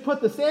 Just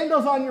put the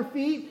sandals on your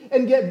feet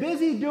and get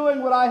busy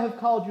doing what I have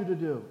called you to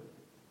do.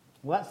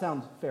 Well, that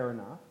sounds fair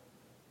enough.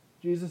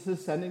 Jesus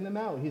is sending them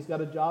out. He's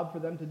got a job for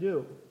them to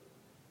do.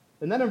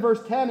 And then in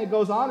verse 10, it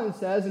goes on and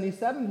says, and he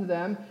said unto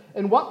them,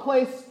 in what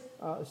place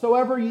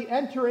soever ye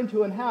enter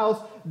into an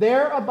house,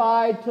 there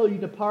abide till ye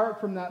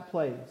depart from that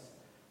place.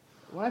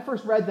 When I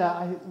first read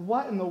that,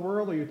 what in the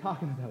world are you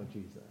talking about,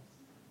 Jesus?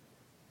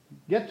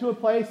 Get to a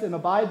place and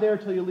abide there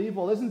till you leave?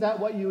 Well, isn't that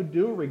what you would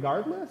do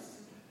regardless?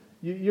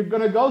 You're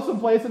going to go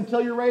someplace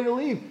until you're ready to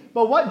leave.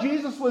 But what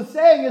Jesus was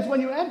saying is when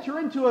you enter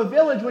into a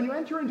village, when you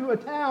enter into a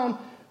town,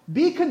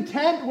 be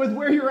content with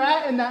where you're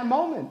at in that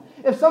moment.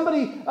 If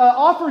somebody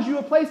offers you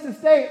a place to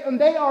stay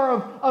and they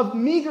are of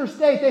meager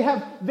state, they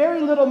have very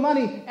little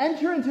money,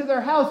 enter into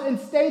their house and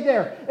stay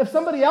there. If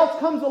somebody else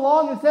comes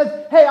along and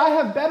says, hey, I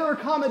have better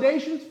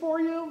accommodations for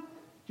you,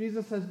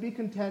 Jesus says, be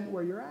content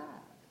where you're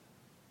at.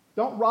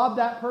 Don't rob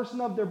that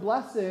person of their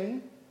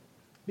blessing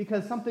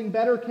because something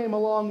better came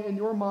along in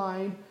your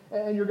mind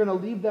and you're going to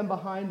leave them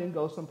behind and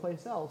go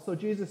someplace else. So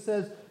Jesus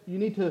says you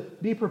need to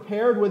be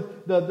prepared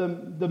with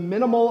the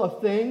minimal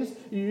of things.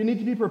 You need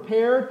to be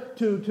prepared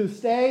to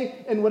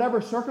stay in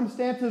whatever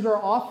circumstances are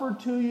offered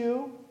to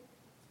you.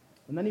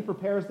 And then he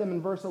prepares them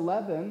in verse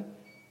 11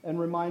 and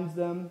reminds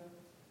them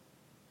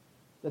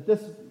that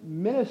this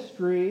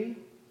ministry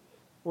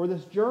or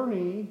this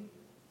journey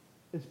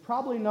is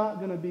probably not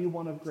going to be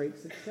one of great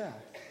success.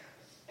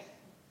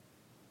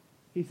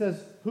 He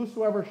says,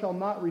 "Whosoever shall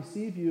not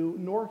receive you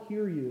nor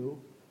hear you,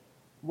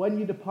 when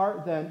you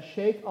depart then,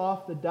 shake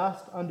off the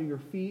dust under your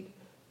feet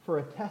for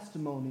a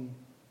testimony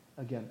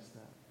against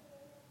them."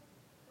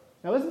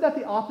 Now, isn't that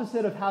the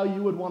opposite of how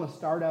you would want to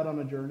start out on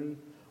a journey?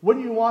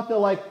 Wouldn't you want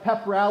the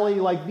pep rally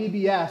like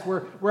VBS,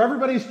 where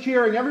everybody's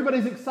cheering,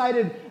 everybody's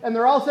excited, and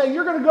they're all saying,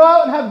 "You're going to go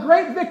out and have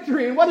great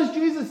victory." And what does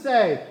Jesus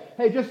say?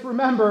 Hey, just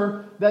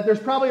remember that there's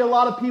probably a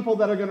lot of people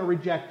that are going to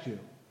reject you.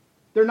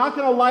 They're not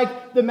going to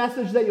like the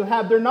message that you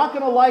have. They're not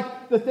going to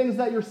like the things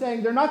that you're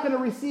saying. They're not going to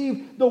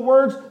receive the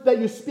words that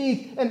you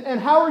speak. And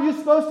how are you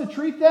supposed to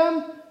treat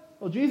them?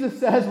 Well, Jesus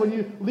says when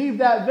you leave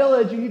that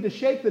village, you need to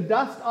shake the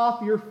dust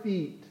off your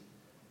feet.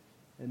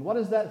 And what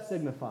is that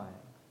signifying?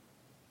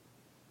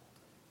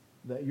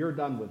 That you're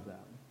done with them.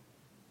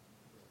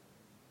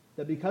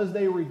 That because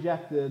they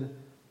rejected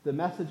the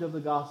message of the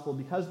gospel,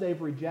 because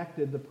they've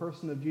rejected the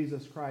person of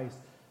Jesus Christ,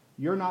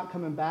 you're not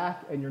coming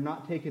back and you're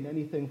not taking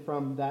anything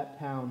from that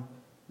town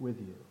with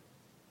you.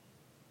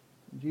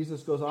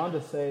 Jesus goes on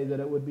to say that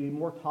it would be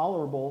more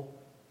tolerable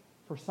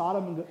for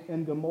Sodom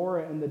and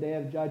Gomorrah in the day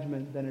of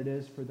judgment than it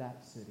is for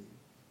that city.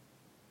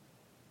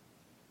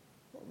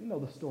 Well, we know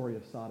the story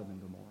of Sodom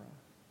and Gomorrah.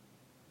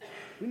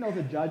 We know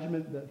the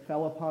judgment that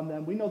fell upon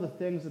them. We know the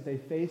things that they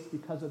faced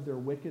because of their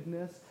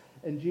wickedness.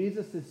 And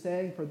Jesus is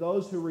saying for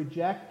those who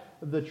reject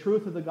the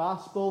truth of the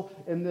gospel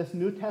in this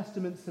New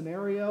Testament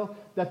scenario,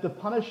 that the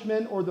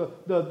punishment or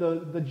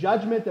the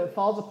judgment that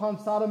falls upon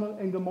Sodom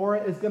and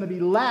Gomorrah is going to be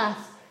less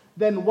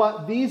than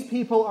what these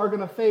people are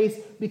going to face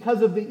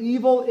because of the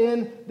evil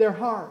in their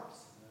hearts.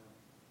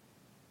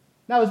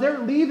 Now, as they're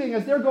leaving,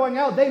 as they're going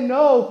out, they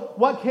know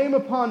what came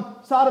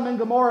upon Sodom and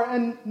Gomorrah,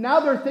 and now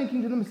they're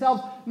thinking to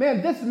themselves,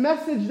 man, this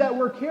message that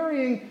we're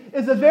carrying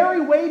is a very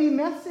weighty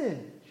message.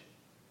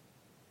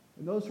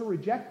 And those who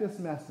reject this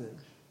message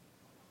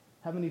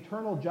have an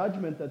eternal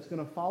judgment that's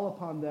going to fall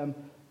upon them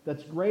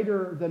that's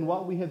greater than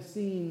what we have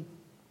seen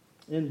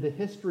in the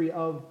history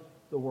of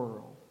the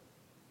world.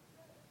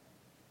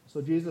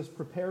 So Jesus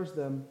prepares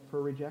them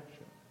for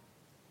rejection.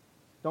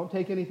 Don't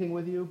take anything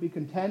with you. Be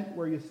content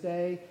where you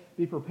stay.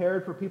 Be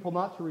prepared for people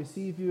not to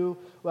receive you.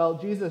 Well,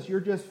 Jesus, you're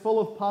just full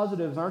of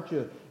positives, aren't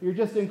you? You're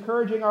just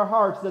encouraging our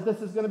hearts that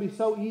this is going to be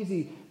so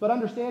easy. But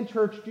understand,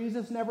 church,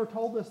 Jesus never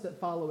told us that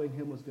following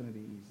him was going to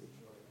be easy.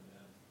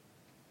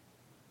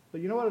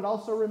 But you know what it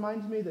also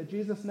reminds me? That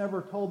Jesus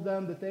never told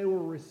them that they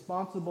were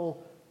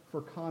responsible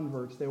for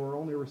converts. They were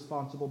only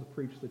responsible to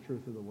preach the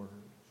truth of the word.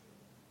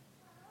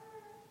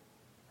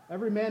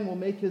 Every man will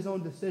make his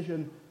own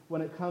decision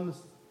when it comes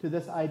to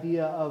this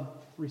idea of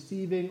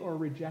receiving or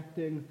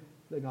rejecting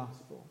the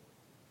gospel.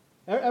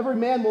 Every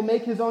man will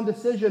make his own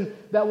decision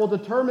that will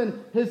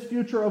determine his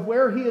future of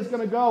where he is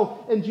going to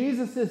go. And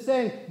Jesus is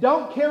saying,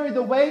 don't carry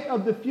the weight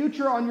of the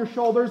future on your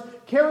shoulders.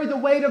 Carry the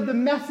weight of the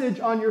message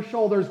on your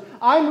shoulders.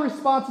 I'm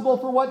responsible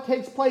for what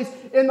takes place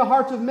in the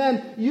hearts of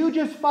men. You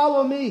just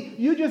follow me.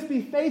 You just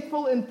be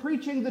faithful in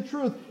preaching the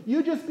truth.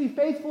 You just be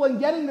faithful in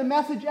getting the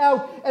message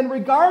out. And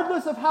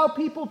regardless of how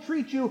people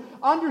treat you,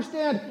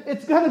 understand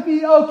it's going to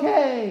be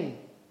okay.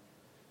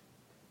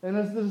 And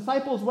as the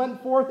disciples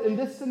went forth in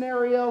this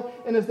scenario,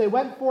 and as they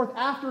went forth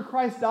after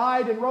Christ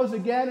died and rose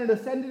again and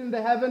ascended into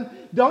heaven,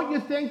 don't you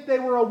think they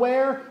were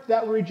aware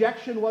that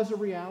rejection was a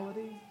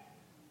reality?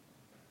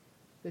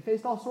 They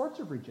faced all sorts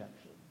of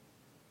rejection.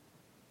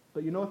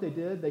 But you know what they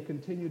did? They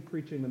continued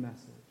preaching the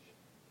message.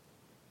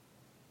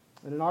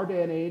 And in our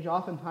day and age,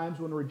 oftentimes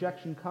when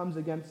rejection comes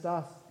against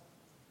us,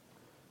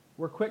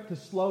 we're quick to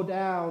slow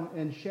down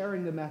in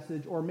sharing the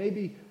message, or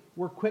maybe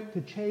we're quick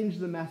to change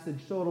the message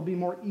so it'll be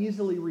more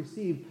easily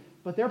received.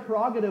 But their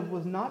prerogative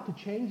was not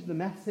to change the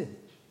message.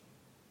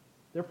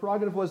 Their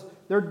prerogative was,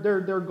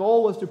 their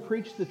goal was to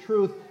preach the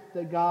truth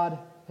that God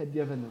had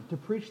given them, to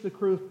preach the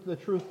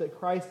truth that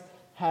Christ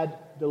had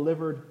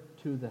delivered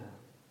to them.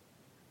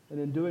 And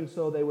in doing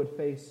so, they would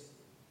face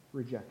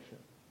rejection.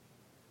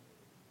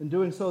 In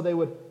doing so, they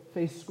would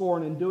face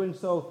scorn. In doing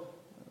so,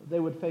 they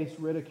would face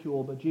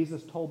ridicule. But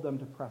Jesus told them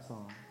to press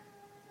on.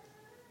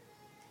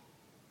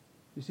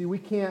 You see, we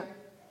can't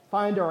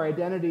find our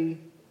identity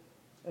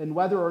in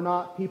whether or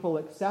not people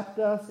accept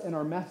us and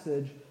our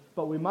message,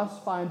 but we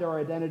must find our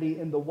identity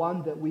in the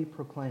one that we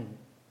proclaim.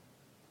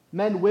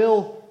 Men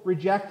will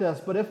reject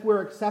us, but if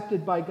we're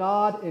accepted by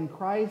God in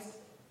Christ,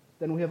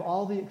 then we have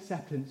all the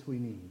acceptance we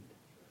need.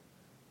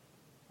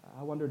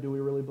 I wonder, do we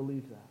really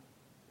believe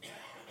that?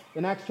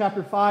 In Acts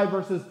chapter 5,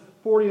 verses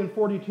 40 and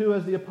 42,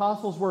 as the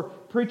apostles were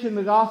preaching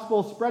the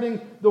gospel,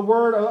 spreading the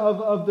word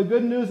of the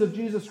good news of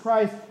Jesus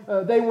Christ,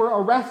 they were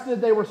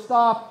arrested, they were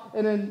stopped,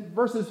 and in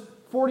verses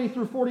 40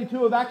 through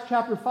 42 of Acts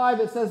chapter 5,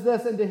 it says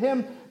this, "And to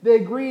him they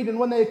agreed, and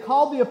when they had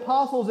called the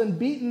apostles and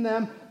beaten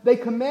them, they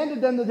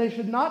commanded them that they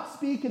should not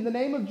speak in the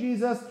name of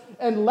Jesus,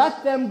 and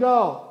let them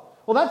go."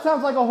 Well, that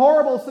sounds like a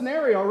horrible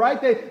scenario,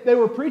 right? They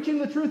were preaching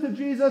the truth of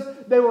Jesus.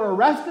 They were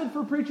arrested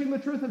for preaching the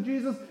truth of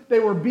Jesus. They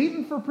were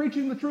beaten for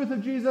preaching the truth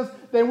of Jesus.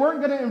 They weren't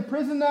going to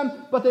imprison them,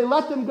 but they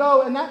let them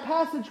go. And that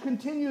passage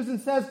continues and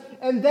says,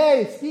 "And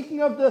they,"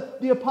 speaking of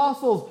the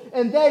apostles,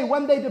 "and they,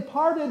 when they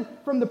departed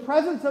from the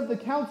presence of the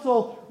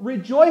council,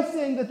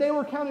 rejoicing that they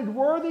were counted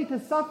worthy to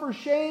suffer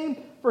shame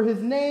for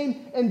his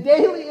name, and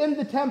daily in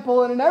the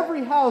temple and in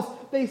every house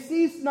they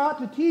ceased not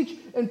to teach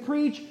and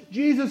preach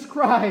Jesus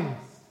Christ."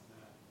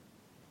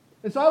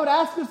 And so I would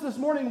ask us this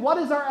morning, what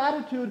is our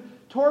attitude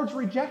towards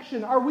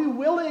rejection? Are we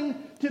willing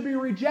to be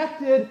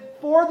rejected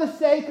for the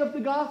sake of the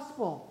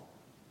gospel?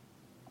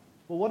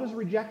 Well, what does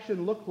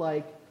rejection look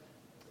like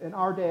in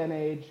our day and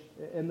age,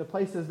 in the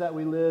places that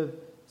we live,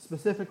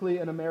 specifically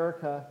in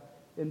America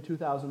in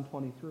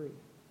 2023?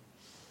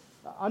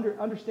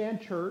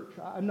 Understand, church,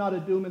 I'm not a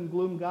doom and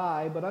gloom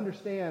guy, but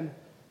understand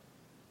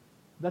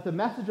that the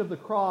message of the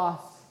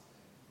cross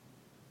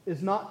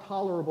is not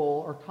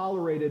tolerable or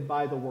tolerated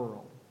by the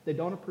world. They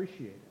don't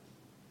appreciate it.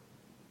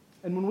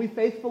 And when we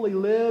faithfully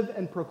live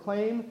and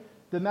proclaim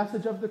the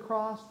message of the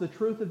cross, the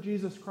truth of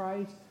Jesus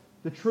Christ,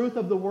 the truth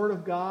of the Word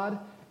of God,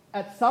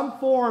 at some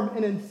form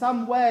and in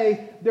some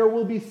way, there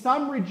will be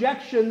some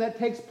rejection that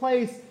takes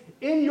place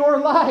in your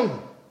life.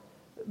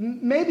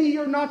 Maybe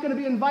you're not going to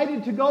be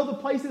invited to go the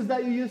places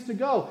that you used to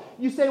go.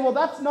 You say, well,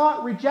 that's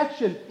not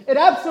rejection. It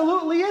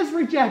absolutely is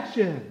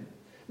rejection.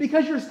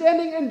 Because you're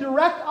standing in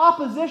direct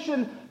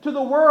opposition to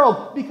the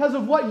world because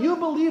of what you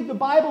believe the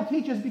Bible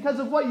teaches, because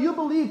of what you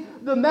believe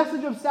the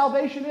message of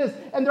salvation is.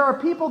 And there are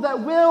people that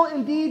will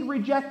indeed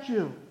reject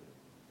you.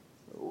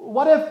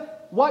 What if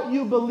what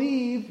you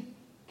believe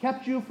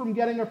kept you from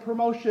getting a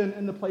promotion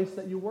in the place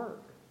that you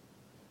work?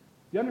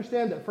 You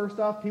understand that first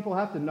off, people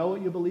have to know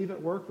what you believe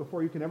at work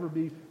before you can ever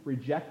be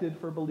rejected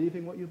for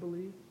believing what you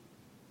believe?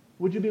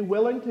 Would you be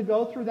willing to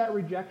go through that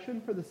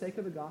rejection for the sake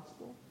of the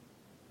gospel?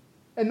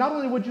 And not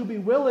only would we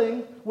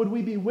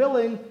be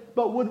willing,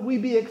 but would we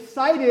be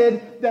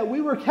excited that we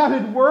were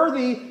counted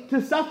worthy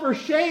to suffer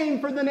shame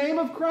for the name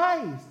of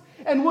Christ?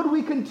 And would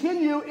we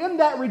continue in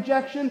that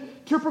rejection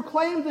to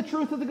proclaim the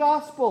truth of the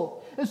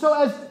gospel? And so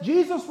as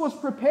Jesus was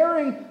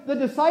preparing the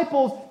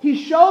disciples,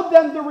 he showed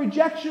them the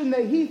rejection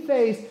that he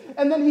faced,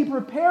 and then he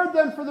prepared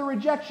them for the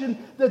rejection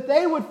that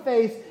they would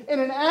face. And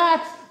in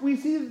Acts, we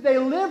see that they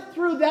lived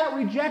through that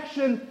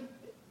rejection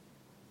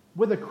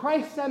with a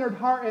Christ-centered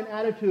heart and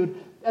attitude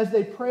as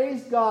they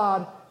praised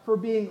God for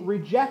being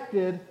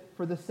rejected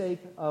for the sake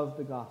of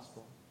the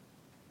gospel.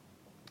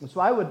 And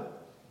so I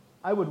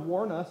would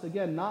warn us,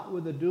 again, not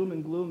with a doom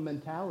and gloom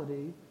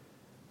mentality,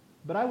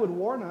 but I would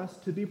warn us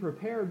to be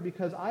prepared,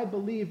 because I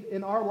believe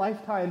in our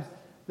lifetimes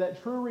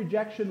that true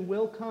rejection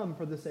will come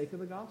for the sake of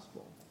the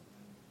gospel.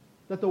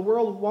 That the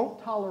world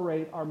won't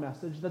tolerate our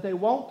message, that they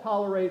won't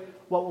tolerate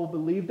what we'll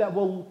believe, that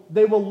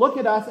they will look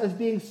at us as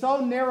being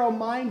so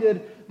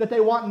narrow-minded that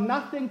they want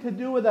nothing to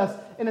do with us.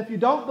 And if you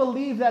don't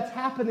believe that's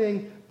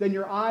happening, then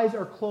your eyes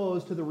are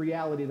closed to the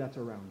reality that's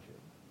around you.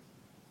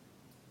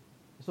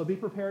 So be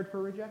prepared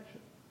for rejection.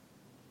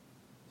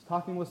 I was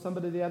talking with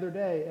somebody the other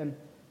day, and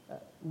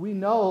we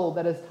know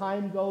that as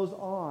time goes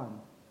on,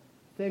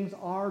 things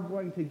are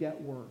going to get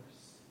worse.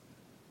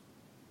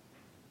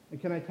 And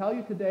can I tell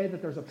you today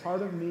that there's a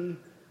part of me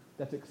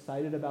that's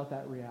excited about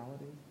that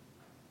reality?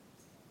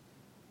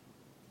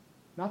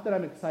 Not that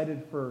I'm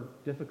excited for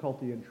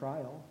difficulty and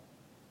trial,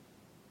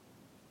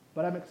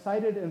 but I'm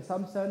excited in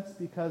some sense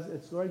because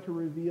it's going to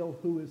reveal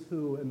who is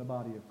who in the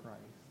body of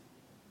Christ.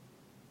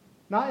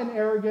 Not in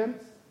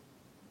arrogance,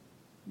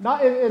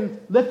 not in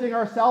lifting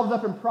ourselves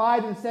up in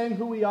pride and saying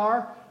who we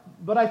are,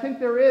 but I think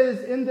there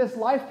is, in this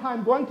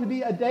lifetime, going to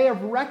be a day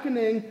of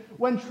reckoning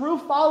when true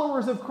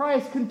followers of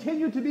Christ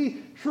continue to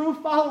be true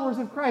followers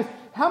of Christ.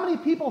 How many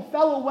people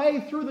fell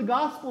away through the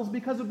Gospels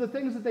because of the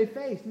things that they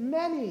faced?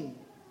 Many.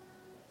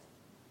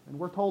 And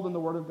we're told in the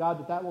Word of God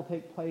that that will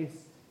take place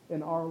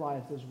in our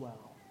lives as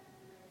well.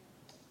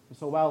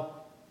 So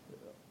while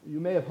you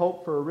may have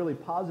hoped for a really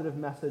positive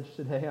message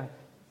today,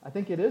 I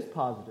think it is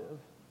positive.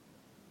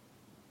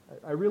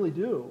 I really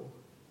do.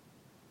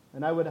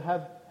 And I would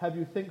have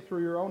you think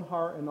through your own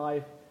heart and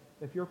life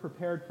if you're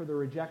prepared for the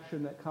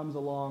rejection that comes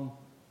along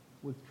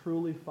with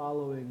truly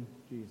following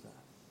Jesus.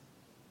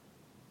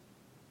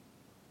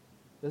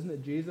 Isn't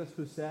it Jesus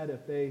who said,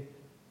 if they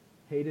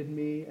hated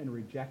me and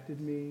rejected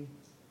me,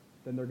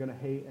 then they're going to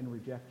hate and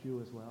reject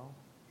you as well?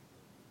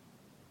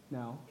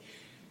 Now,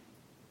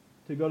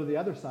 to go to the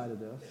other side of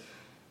this,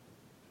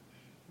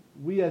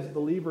 we as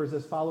believers,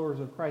 as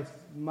followers of Christ,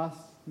 must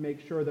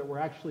make sure that we're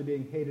actually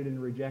being hated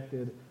and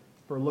rejected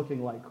for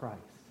looking like Christ,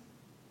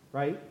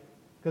 right?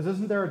 Because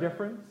isn't there a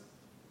difference?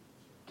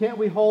 Can't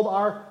we hold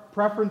our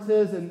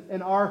preferences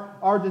and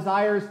our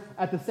desires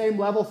at the same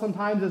level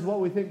sometimes as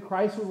what we think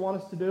Christ would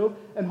want us to do?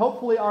 And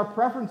hopefully our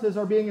preferences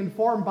are being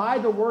informed by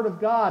the Word of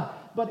God,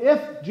 But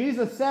if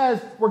Jesus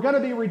says we're going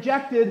to be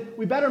rejected,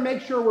 we better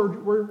make sure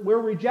we're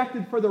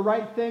rejected for the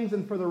right things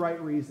and for the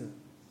right reasons.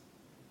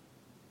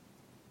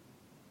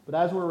 But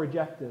as we're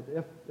rejected,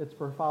 if it's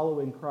for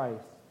following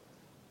Christ,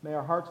 may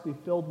our hearts be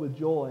filled with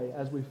joy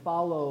as we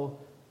follow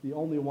the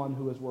only one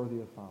who is worthy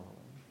of following.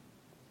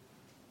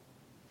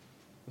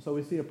 So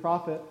we see a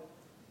prophet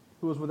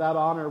who is without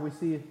honor. We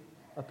see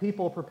a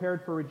people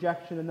prepared for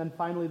rejection. And then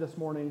finally this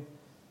morning,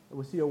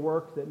 we see a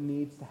work that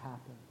needs to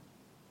happen.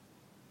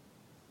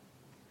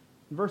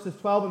 In verses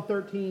 12 and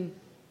 13,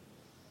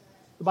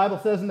 the Bible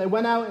says, "And they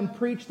went out and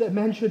preached that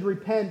men should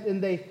repent,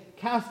 and they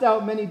cast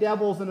out many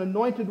devils and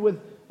anointed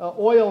with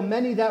oil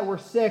many that were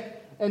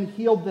sick and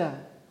healed them."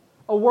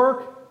 A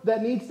work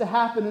that needs to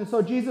happen. And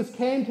so Jesus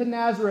came to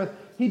Nazareth.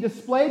 He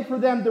displayed for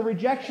them the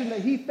rejection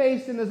that he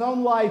faced in his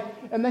own life.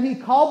 And then he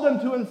called them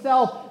to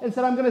himself and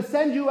said, "I'm going to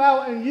send you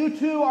out, and you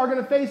too are going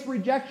to face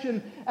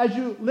rejection as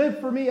you live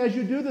for me, as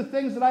you do the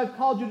things that I've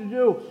called you to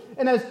do."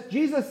 And as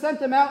Jesus sent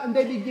them out and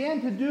they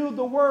began to do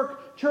the work,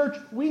 church,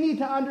 we need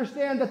to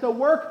understand that the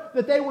work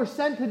that they were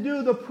sent to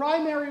do, the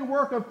primary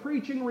work of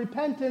preaching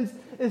repentance,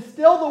 is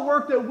still the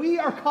work that we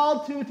are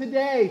called to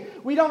today.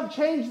 We don't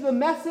change the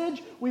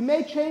message. We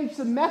may change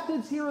some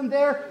methods here and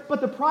there,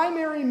 but the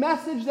primary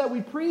message that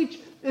we preach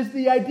is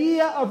the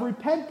idea of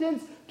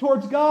repentance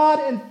towards God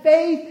and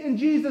faith in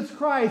Jesus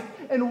Christ.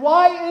 And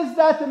why is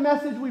that the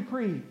message we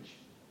preach?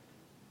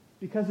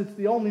 Because it's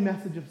the only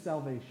message of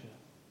salvation.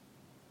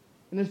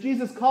 And as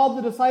Jesus called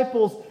the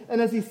disciples,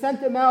 and as he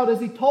sent them out, as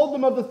he told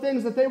them of the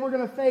things that they were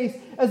going to face,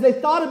 as they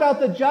thought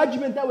about the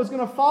judgment that was going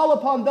to fall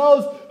upon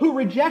those who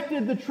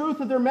rejected the truth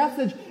of their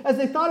message, as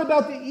they thought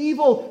about the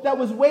evil that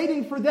was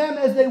waiting for them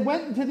as they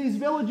went into these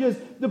villages,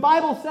 the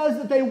Bible says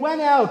that they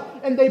went out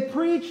and they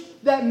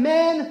preached that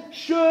men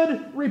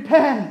should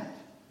repent.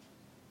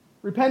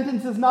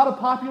 Repentance is not a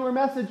popular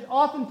message,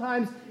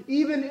 oftentimes,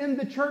 even in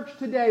the church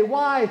today.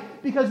 Why?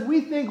 Because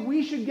we think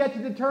we should get to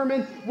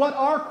determine what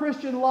our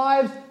Christian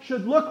lives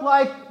should look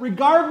like,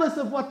 regardless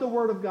of what the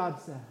Word of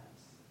God says.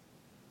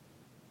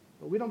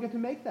 But we don't get to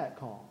make that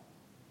call.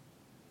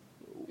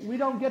 We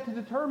don't get to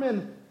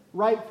determine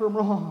right from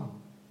wrong.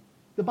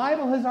 The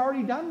Bible has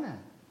already done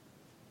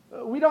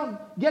that. We don't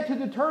get to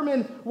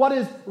determine what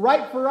is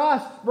right for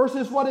us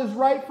versus what is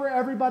right for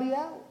everybody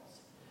else.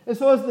 And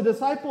so as the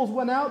disciples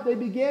went out, they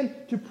began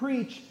to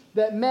preach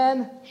that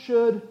men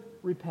should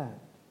repent.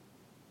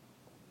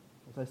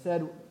 As I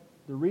said,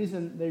 the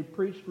reason they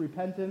preached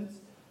repentance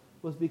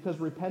was because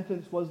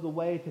repentance was the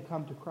way to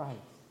come to Christ.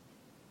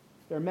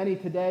 There are many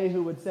today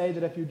who would say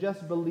that if you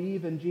just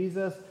believe in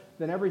Jesus,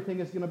 then everything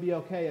is going to be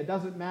okay. It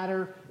doesn't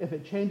matter if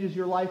it changes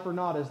your life or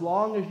not, as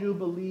long as you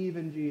believe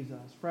in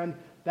Jesus. Friend,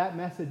 that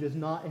message is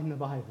not in the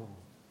Bible.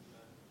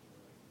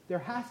 There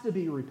has to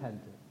be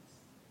repentance.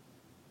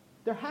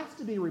 There has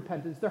to be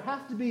repentance. There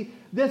has to be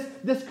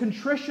this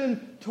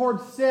contrition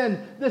towards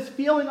sin, this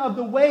feeling of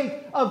the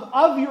weight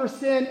of your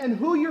sin and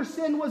who your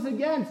sin was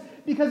against.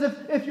 Because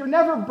if you're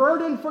never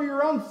burdened for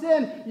your own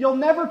sin, you'll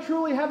never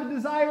truly have a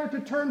desire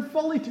to turn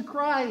fully to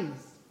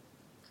Christ.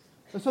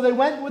 And so they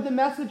went with the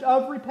message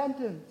of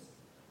repentance.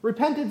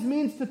 Repentance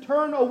means to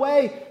turn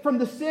away from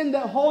the sin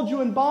that holds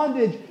you in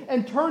bondage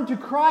and turn to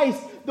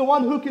Christ, the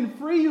one who can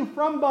free you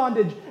from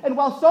bondage. And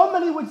while so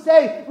many would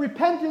say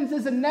repentance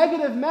is a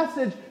negative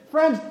message,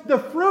 friends, the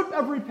fruit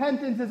of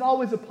repentance is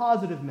always a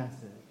positive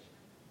message.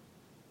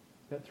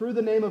 That through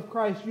the name of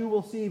Christ you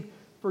will receive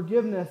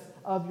forgiveness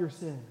of your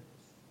sins.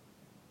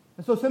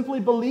 And so simply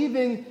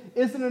believing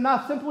isn't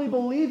enough. Simply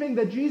believing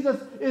that Jesus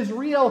is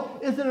real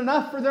isn't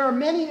enough, for there are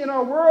many in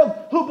our world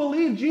who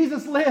believe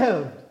Jesus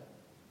lived,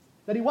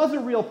 that he was a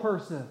real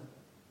person.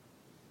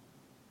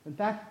 In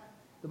fact,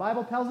 the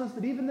Bible tells us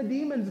that even the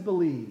demons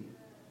believe,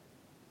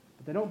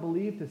 but they don't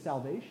believe to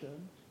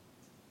salvation.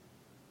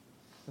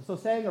 And so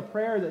saying a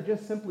prayer that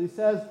just simply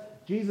says,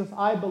 "Jesus,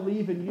 I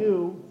believe in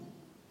you,"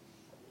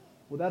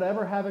 without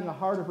ever having a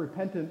heart of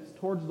repentance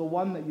towards the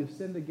one that you've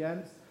sinned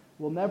against,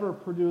 will never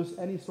produce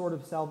any sort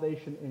of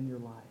salvation in your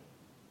life.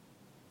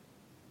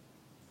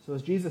 So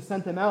as Jesus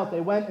sent them out,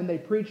 they went and they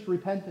preached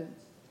repentance.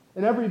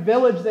 In every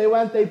village they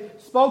went, they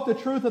spoke the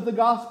truth of the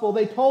gospel.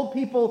 They told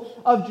people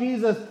of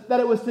Jesus, that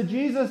it was to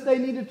Jesus they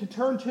needed to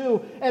turn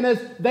to. And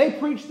as they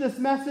preached this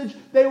message,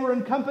 they were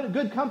in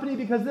good company,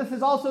 because this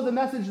is also the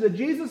message that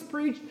Jesus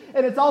preached,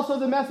 and it's also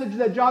the message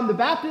that John the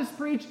Baptist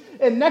preached.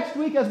 And next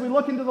week, as we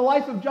look into the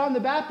life of John the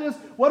Baptist,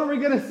 what are we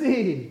going to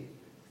see?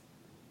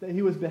 That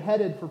he was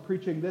beheaded for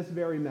preaching this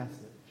very message.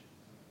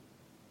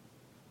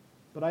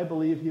 But I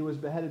believe he was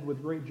beheaded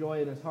with great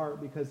joy in his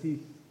heart, because he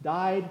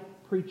died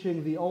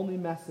preaching the only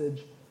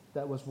message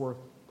that was worth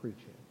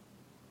preaching.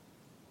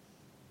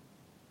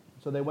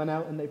 So they went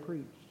out and they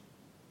preached.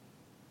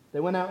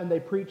 They went out and they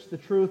preached the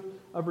truth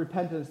of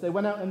repentance. They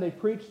went out and they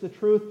preached the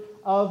truth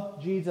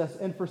of Jesus.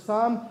 And for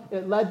some,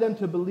 it led them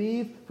to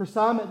believe. For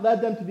some, it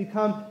led them to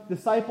become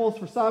disciples.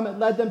 For some, it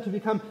led them to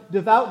become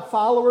devout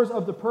followers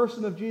of the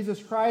person of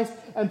Jesus Christ.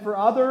 And for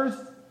others,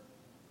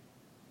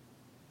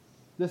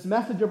 this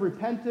message of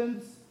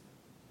repentance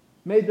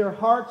made their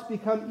hearts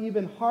become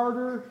even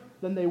harder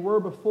than they were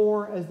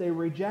before as they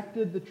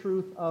rejected the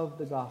truth of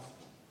the gospel.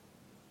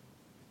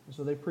 And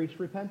so they preached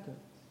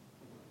repentance.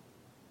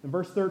 In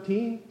verse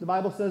 13, the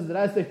Bible says that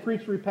as they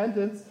preached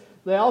repentance,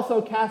 they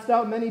also cast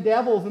out many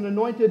devils and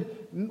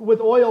anointed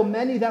with oil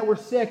many that were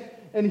sick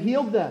and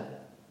healed them.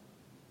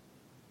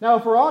 Now,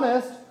 if we're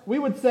honest, we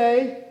would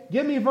say,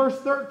 give me verse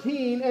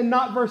 13 and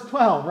not verse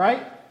 12,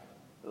 right?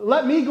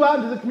 Let me go out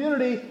into the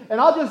community and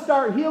I'll just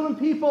start healing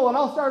people and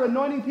I'll start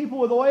anointing people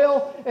with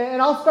oil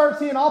and I'll start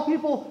seeing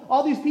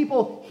all these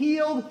people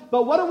healed.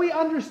 But what do we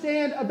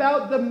understand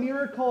about the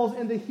miracles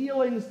and the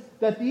healings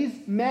that these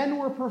men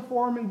were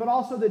performing, but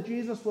also that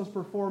Jesus was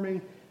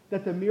performing?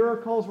 That the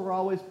miracles were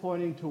always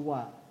pointing to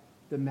what?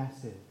 The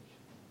message.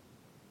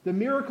 The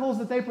miracles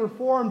that they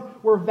performed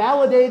were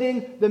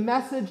validating the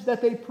message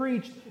that they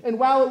preached. And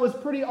while it was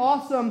pretty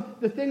awesome,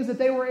 the things that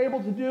they were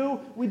able to do,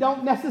 we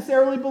don't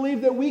necessarily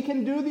believe that we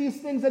can do these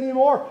things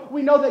anymore.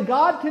 We know that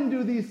God can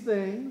do these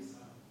things.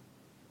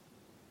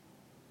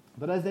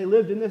 But as they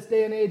lived in this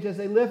day and age, as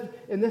they lived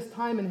in this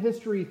time in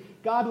history,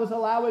 God was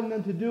allowing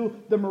them to do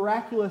the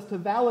miraculous to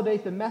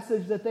validate the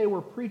message that they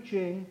were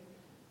preaching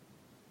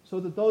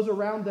so that those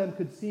around them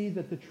could see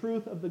that the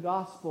truth of the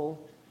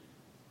gospel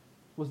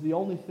was the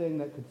only thing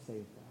that could save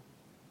them.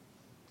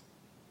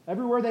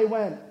 Everywhere they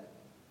went,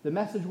 the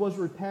message was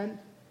repent,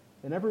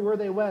 and everywhere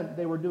they went,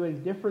 they were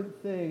doing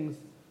different things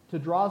to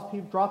draw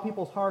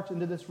people's hearts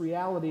into this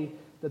reality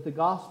that the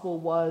gospel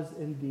was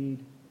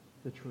indeed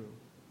the truth.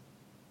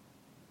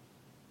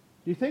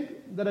 Do you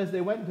think that as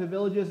they went into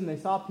villages and they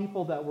saw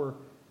people that were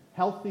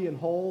healthy and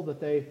whole, that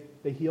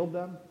they healed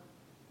them?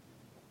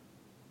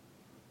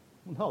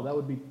 No, that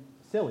would be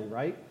silly,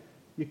 right?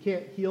 You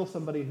can't heal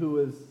somebody who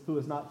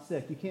is not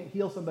sick. You can't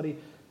heal somebody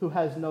who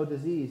has no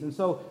disease. And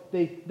so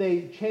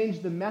they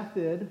changed the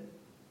method.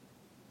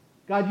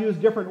 God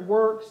used different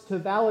works to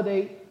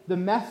validate the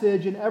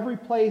message in every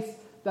place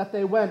that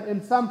they went.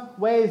 In some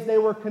ways, they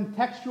were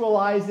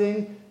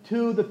contextualizing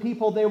to the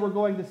people they were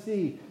going to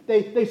see.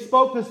 They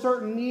spoke to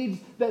certain needs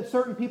that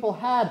certain people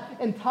had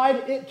and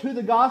tied it to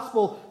the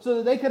gospel so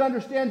that they could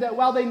understand that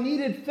while they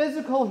needed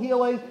physical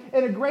healing,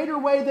 in a greater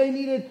way they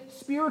needed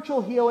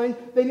spiritual healing.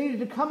 They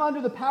needed to come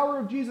under the power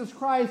of Jesus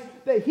Christ,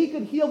 that He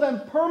could heal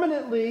them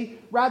permanently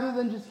rather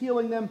than just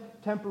healing them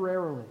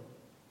temporarily.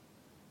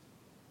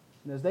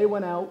 And as they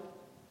went out,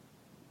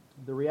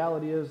 the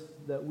reality is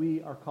that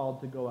we are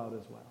called to go out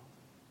as well.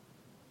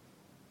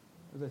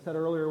 As I said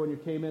earlier, when you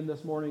came in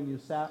this morning, you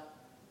sat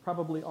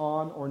probably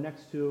on or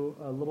next to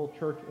a little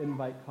church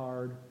invite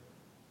card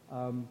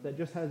that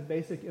just has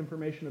basic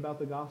information about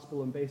the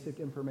gospel and basic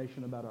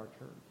information about our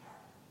church.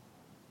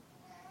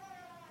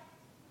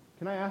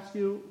 Can I ask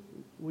you,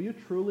 will you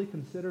truly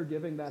consider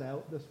giving that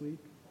out this week?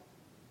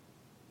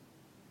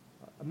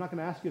 I'm not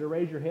going to ask you to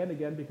raise your hand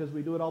again because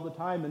we do it all the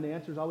time and the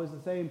answer is always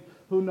the same.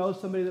 Who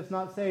knows somebody that's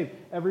not saved?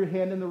 Every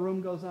hand in the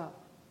room goes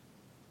up.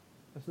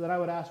 So then I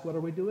would ask, what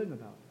are we doing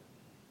about it?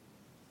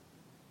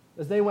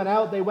 As they went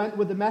out, they went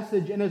with the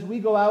message. And as we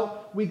go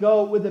out, we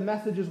go with the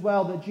message as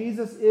well, that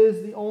Jesus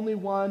is the only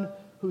one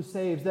who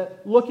saves.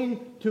 That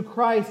looking to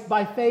Christ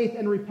by faith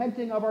and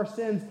repenting of our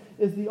sins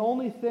is the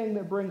only thing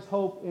that brings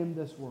hope in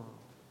this world.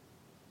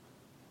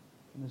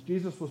 And as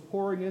Jesus was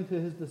pouring into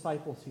His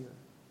disciples here,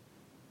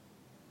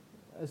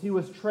 as He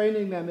was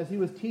training them, as He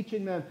was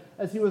teaching them,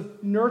 as He was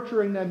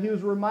nurturing them, He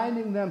was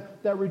reminding them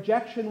that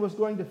rejection was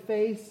going to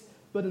face,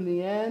 but in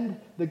the end,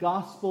 the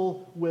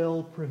gospel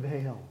will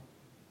prevail.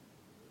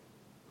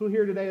 Who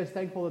here today is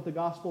thankful that the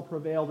gospel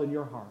prevailed in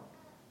your heart?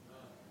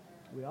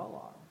 We all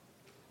are.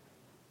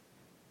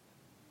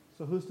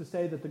 So who's to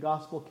say that the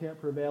gospel can't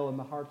prevail in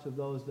the hearts of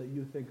those that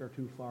you think are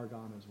too far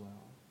gone as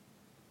well?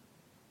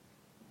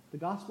 The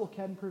gospel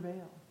can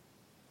prevail.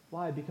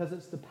 Why? Because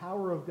it's the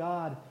power of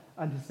God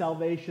unto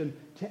salvation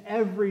to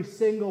every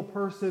single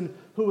person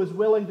who is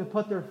willing to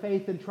put their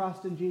faith and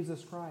trust in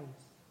Jesus Christ.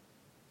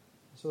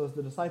 So as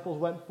the disciples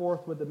went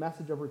forth with the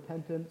message of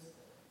repentance,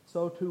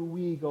 so too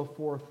we go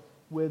forth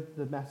with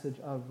the message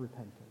of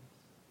repentance.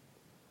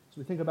 As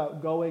we think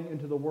about going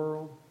into the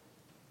world,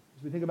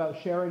 as we think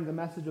about sharing the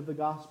message of the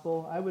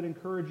gospel, I would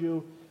encourage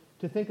you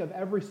to think of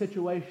every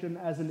situation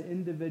as an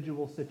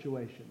individual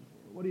situation.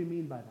 What do you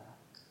mean by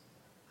that?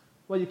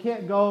 Well, you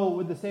can't go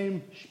with the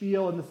same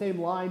spiel and the same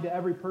line to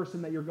every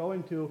person that you're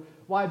going to.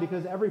 Why?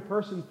 Because every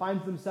person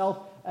finds themselves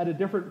at a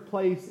different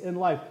place in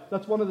life.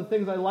 That's one of the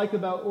things I like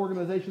about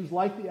organizations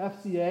like the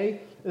FCA,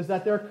 is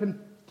that they're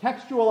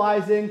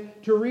contextualizing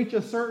to reach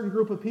a certain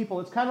group of people.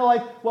 It's kind of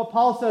like what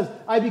Paul says,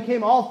 I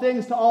became all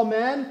things to all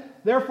men,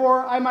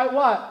 therefore I might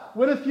what?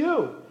 Win a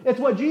few. It's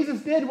what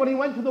Jesus did when He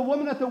went to the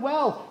woman at the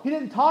well. He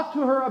didn't talk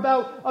to her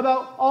about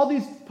all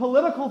these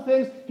political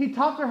things. He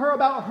talked to her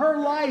about her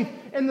life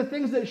and the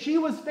things that she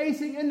was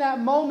facing in that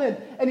moment.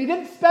 And He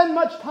didn't spend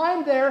much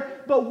time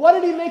there, but what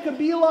did He make a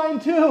beeline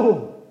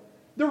to?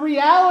 The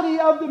reality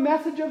of the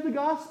message of the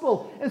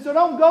gospel. And so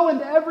don't go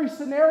into every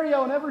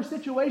scenario and every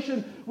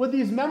situation with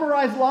these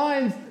memorized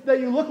lines that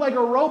you look like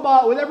a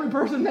robot with every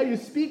person that you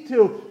speak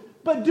to.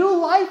 But do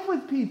life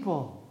with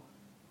people.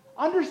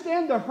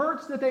 Understand the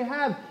hurts that they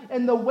have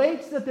and the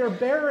weights that they're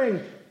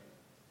bearing.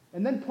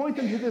 And then point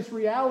them to this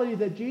reality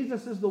that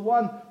Jesus is the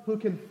one who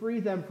can free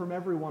them from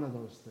every one of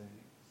those things.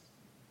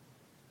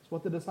 It's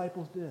what the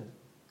disciples did.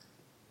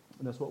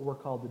 And that's what we're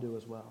called to do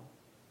as well.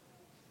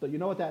 But you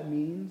know what that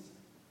means?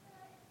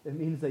 It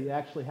means that you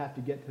actually have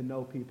to get to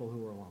know people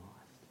who are lost.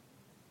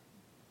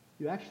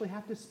 You actually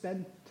have to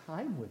spend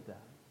time with them.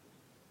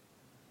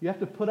 You have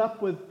to put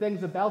up with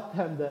things about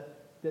them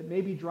that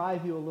maybe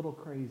drive you a little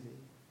crazy.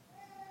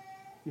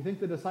 You think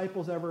the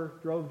disciples ever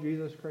drove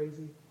Jesus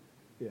crazy?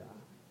 Yeah.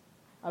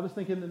 I was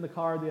thinking in the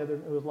car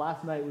it was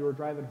last night, we were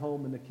driving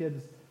home, and the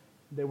kids,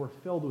 they were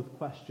filled with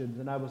questions,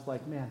 and I was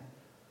like, man,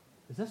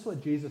 is this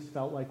what Jesus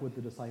felt like with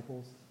the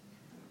disciples?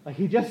 Like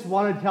he just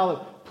wanted to tell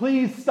them,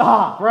 please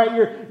stop, right?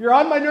 You're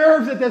on my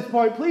nerves at this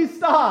point, please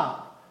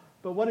stop.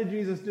 But what did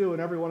Jesus do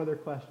in every one of their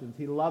questions?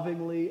 He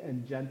lovingly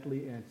and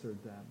gently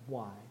answered them.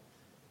 Why?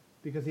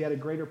 Because he had a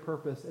greater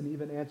purpose in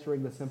even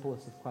answering the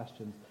simplest of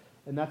questions.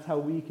 And that's how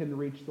we can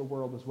reach the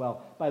world as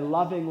well, by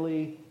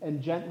lovingly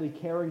and gently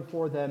caring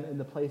for them in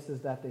the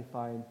places that they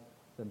find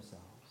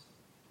themselves.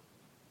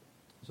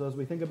 So as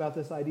we think about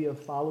this idea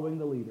of following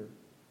the leader,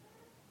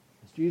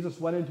 as Jesus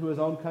went into his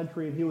own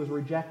country and he was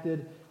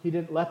rejected, he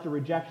didn't let the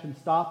rejection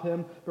stop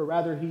him, but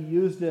rather he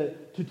used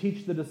it to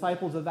teach the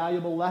disciples a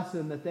valuable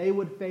lesson that they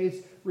would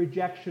face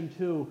rejection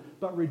too.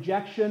 But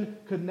rejection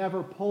could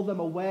never pull them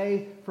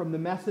away from the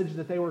message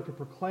that they were to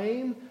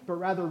proclaim, but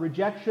rather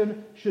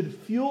rejection should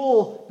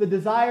fuel the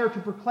desire to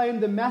proclaim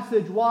the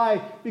message.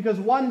 Why? Because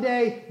one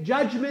day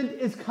judgment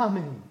is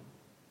coming.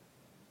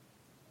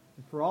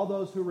 And for all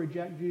those who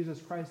reject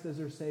Jesus Christ as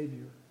their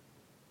Savior,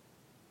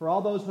 for all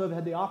those who have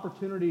had the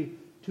opportunity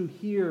to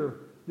hear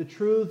the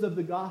truths of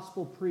the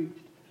gospel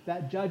preached,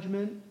 that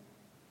judgment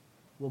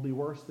will be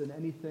worse than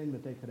anything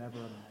that they could ever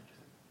imagine.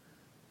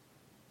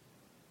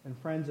 And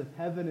friends, if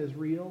heaven is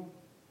real,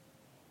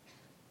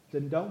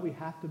 then don't we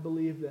have to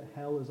believe that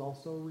hell is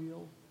also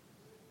real?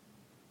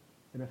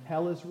 And if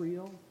hell is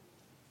real,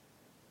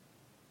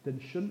 then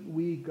shouldn't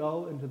we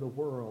go into the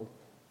world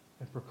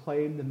and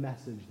proclaim the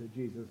message that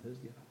Jesus has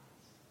given us?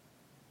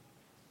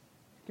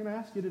 Can I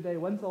ask you today,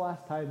 when's the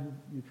last time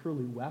you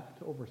truly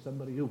wept over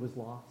somebody who was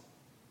lost?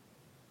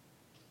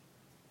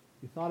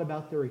 You thought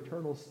about their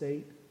eternal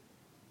state,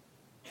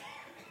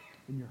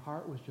 and your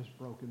heart was just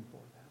broken for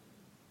them.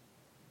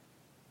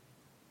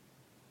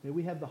 May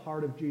we have the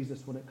heart of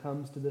Jesus when it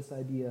comes to this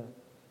idea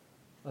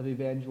of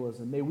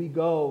evangelism. May we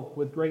go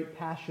with great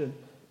passion.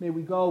 May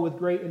we go with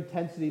great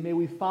intensity. May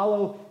we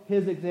follow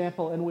his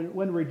example. And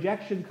when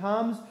rejection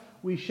comes,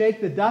 we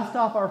shake the dust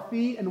off our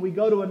feet and we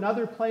go to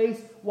another place.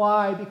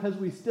 Why? Because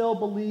we still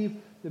believe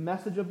the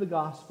message of the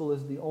gospel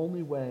is the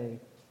only way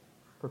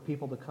for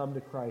people to come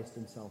to Christ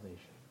in salvation.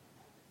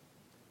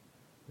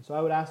 And so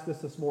I would ask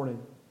this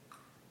morning: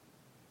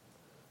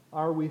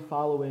 are we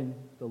following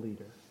the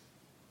leader?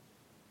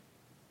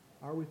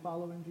 Are we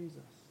following Jesus?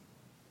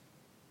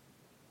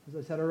 As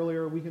I said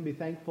earlier, we can be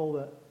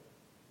thankful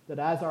that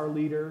as our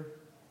leader,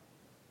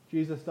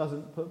 Jesus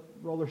doesn't put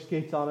roller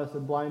skates on us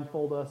and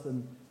blindfold us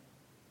and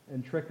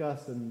trick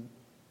us and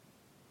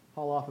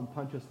haul off and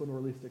punch us when we're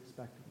least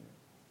expecting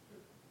it.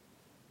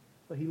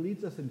 But he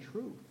leads us in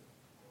truth.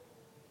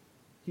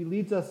 He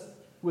leads us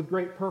with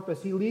great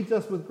purpose. He leads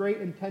us with great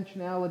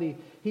intentionality.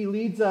 He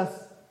leads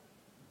us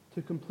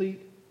to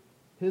complete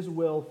his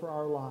will for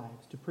our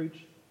lives, to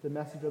preach the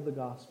message of the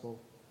gospel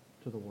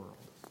to the world.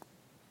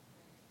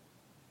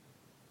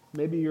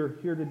 Maybe you're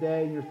here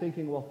today and you're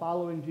thinking, well,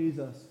 following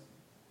Jesus,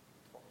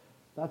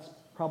 that's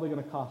probably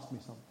going to cost me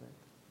something.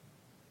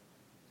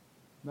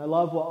 And I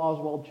love what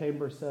Oswald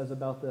Chambers says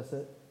about this.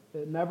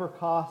 It never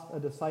costs a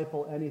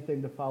disciple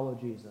anything to follow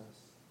Jesus.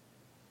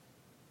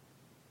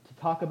 To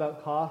talk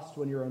about cost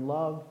when you're in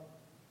love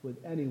with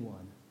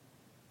anyone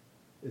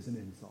is an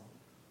insult.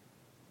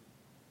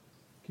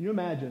 Can you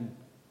imagine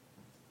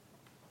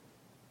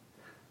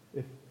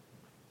if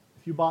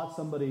you bought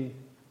somebody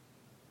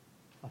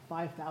a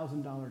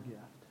 $5,000 gift?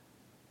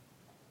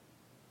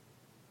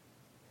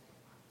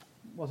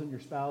 It wasn't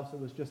your spouse, it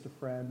was just a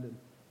friend, and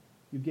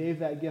you gave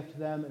that gift to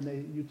them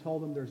and you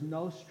told them there's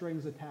no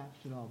strings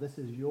attached at all. This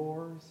is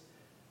yours.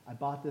 I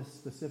bought this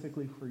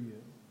specifically for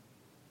you.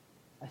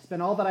 I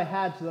spent all that I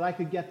had so that I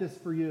could get this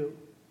for you.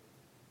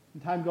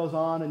 And time goes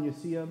on and you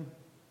see them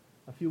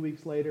a few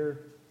weeks later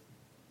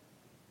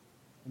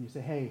and you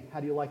say, hey, how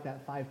do you like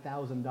that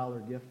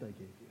 $5,000 gift I gave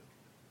you?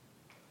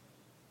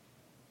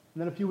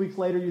 And then a few weeks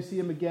later you see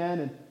him again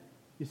and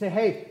you say,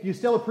 hey, do you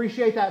still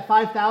appreciate that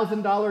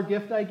 $5,000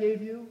 gift I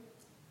gave you?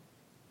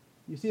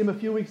 You see him a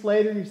few weeks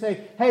later and you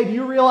say, hey, do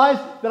you realize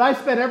that I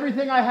spent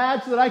everything I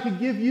had so that I could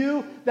give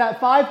you that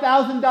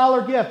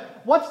 $5,000 gift?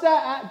 What's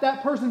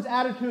that person's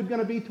attitude going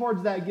to be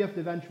towards that gift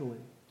eventually?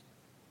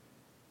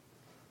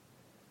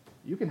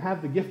 You can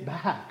have the gift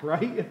back,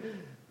 right?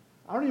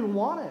 I don't even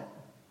want it.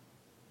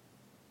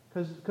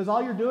 Because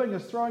all you're doing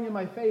is throwing in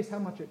my face how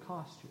much it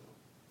cost you.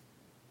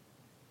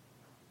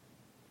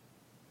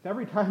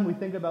 Every time we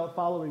think about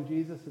following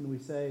Jesus and we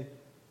say,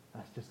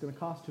 that's just going to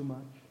cost too much.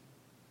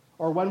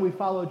 Or when we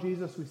follow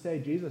Jesus, we say,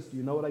 Jesus, do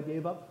you know what I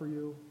gave up for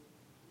you?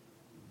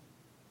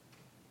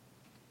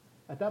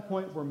 At that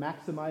point, we're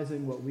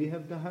maximizing what we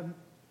have done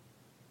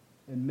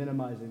and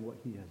minimizing what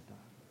he has done.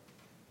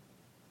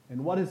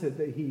 And what is it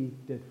that he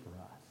did for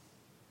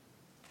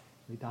us?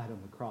 He died on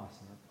the cross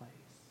in our place.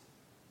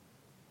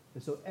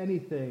 And so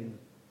anything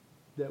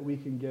that we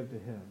can give to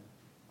him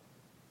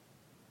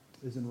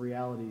is in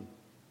reality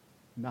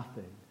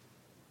nothing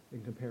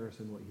in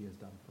comparison to what he has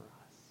done for us.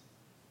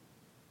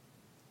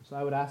 So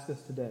I would ask us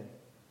today,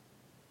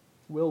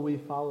 will we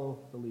follow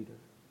the leader?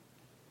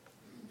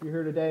 If you're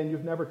here today and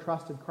you've never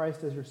trusted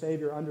Christ as your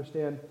Savior,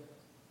 understand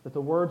that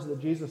the words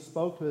that Jesus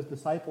spoke to his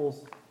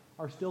disciples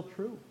are still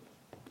true.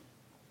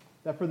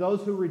 That for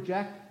those who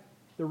reject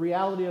the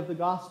reality of the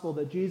gospel,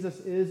 that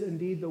Jesus is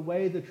indeed the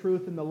way, the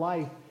truth, and the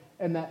life,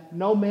 and that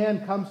no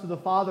man comes to the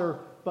Father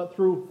but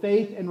through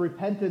faith and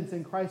repentance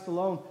in Christ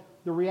alone,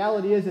 the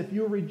reality is if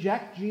you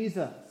reject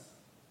Jesus,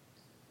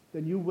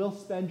 then you will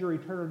spend your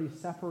eternity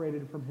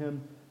separated from him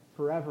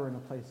forever in a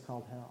place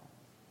called hell.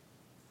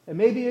 And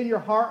maybe in your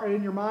heart and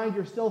in your mind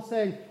you're still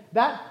saying,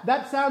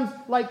 that sounds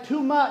like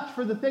too much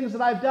for the things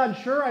that I've done.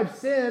 Sure, I've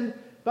sinned,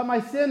 but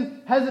my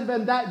sin hasn't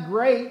been that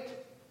great.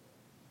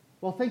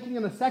 Well, thinking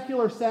in a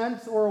secular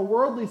sense or a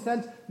worldly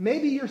sense,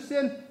 maybe your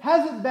sin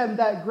hasn't been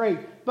that great.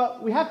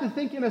 But we have to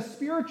think in a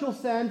spiritual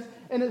sense,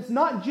 and it's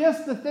not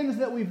just the things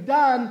that we've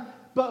done,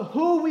 but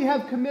who we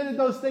have committed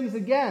those things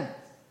against.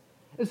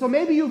 And so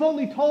maybe you've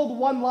only told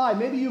one lie.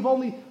 Maybe you've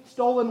only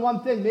stolen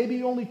one thing. Maybe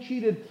you only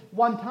cheated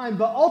one time.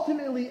 But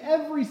ultimately,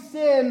 every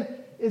sin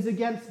is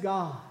against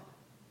God.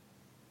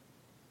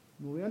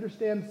 When we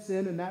understand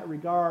sin in that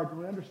regard, when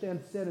we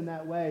understand sin in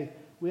that way,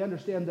 we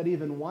understand that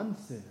even one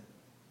sin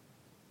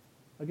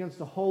against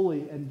a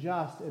holy and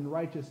just and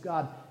righteous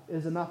God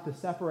is enough to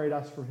separate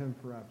us from him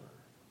forever.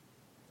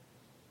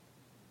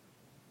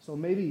 So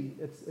maybe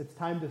it's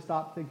time to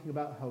stop thinking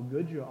about how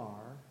good you are.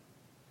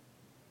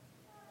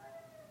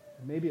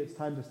 Maybe it's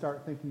time to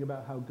start thinking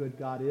about how good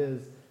God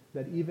is,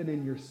 that even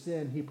in your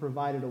sin, he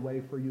provided a way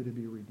for you to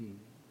be redeemed.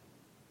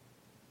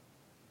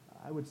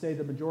 I would say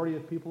the majority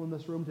of people in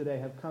this room today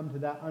have come to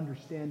that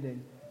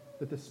understanding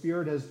that the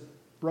Spirit has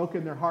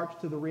broken their hearts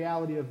to the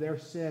reality of their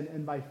sin,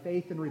 and by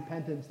faith and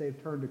repentance, they've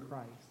turned to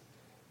Christ.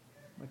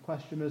 My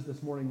question is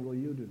this morning, will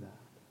you do that?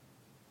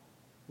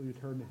 Will you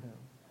turn to him?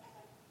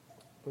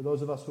 For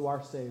those of us who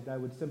are saved, I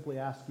would simply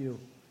ask you,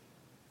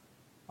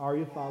 are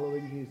you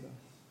following Jesus?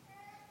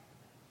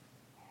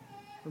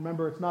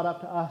 Remember, it's not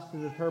up to us to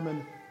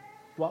determine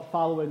what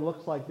following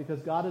looks like, because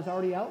God has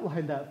already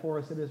outlined that for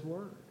us in his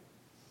word.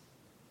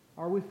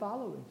 Are we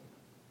following?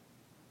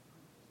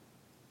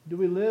 Do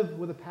we live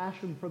with a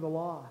passion for the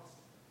lost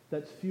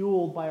that's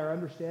fueled by our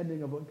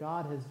understanding of what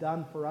God has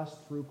done for us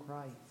through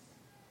Christ?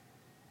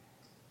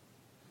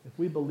 If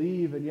we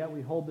believe and yet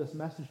we hold this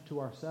message to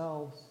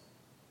ourselves,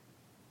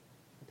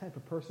 what type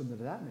of person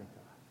does that make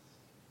us?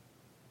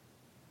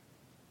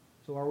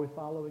 So are we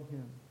following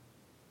him?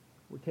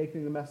 We're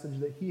taking the message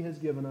that he has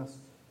given us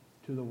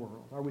to the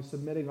world. Are we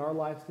submitting our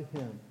lives to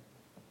him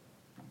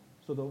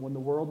so that when the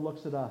world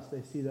looks at us,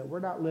 they see that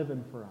we're not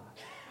living for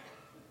us.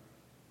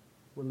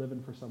 We're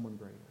living for someone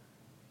greater.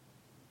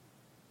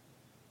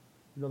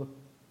 You know,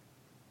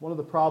 one of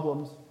the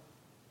problems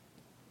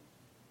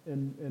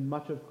in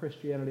much of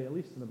Christianity, at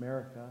least in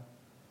America,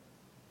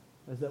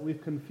 is that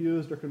we've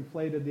confused or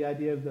conflated the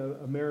idea of the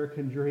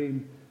American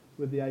dream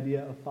with the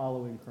idea of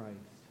following Christ.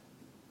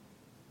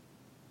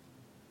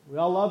 We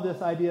all love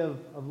this idea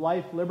of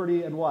life,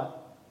 liberty, and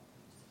what?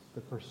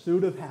 The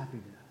pursuit of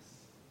happiness.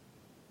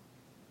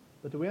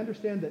 But do we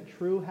understand that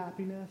true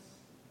happiness,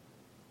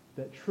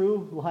 that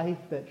true life,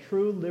 that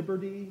true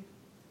liberty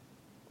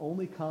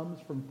only comes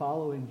from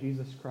following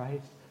Jesus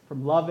Christ,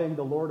 from loving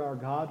the Lord our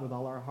God with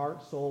all our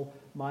heart, soul,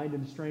 mind,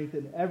 and strength,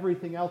 and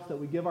everything else that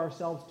we give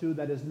ourselves to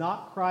that is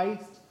not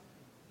Christ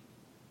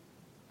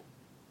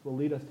will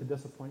lead us to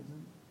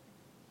disappointment?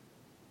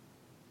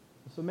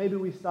 So maybe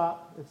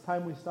it's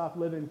time we stop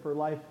living for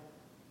life,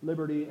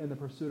 liberty, and the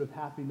pursuit of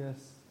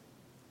happiness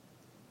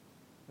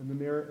in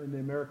the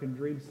American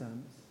dream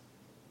sense.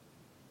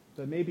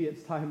 But maybe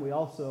it's time we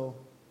also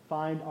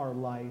find our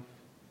life,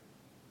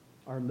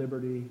 our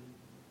liberty,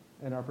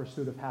 and our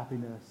pursuit of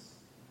happiness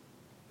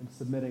in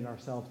submitting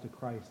ourselves to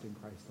Christ and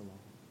Christ alone.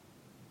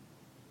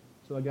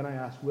 So again, I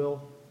ask,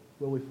 will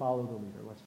we follow the leader? Let's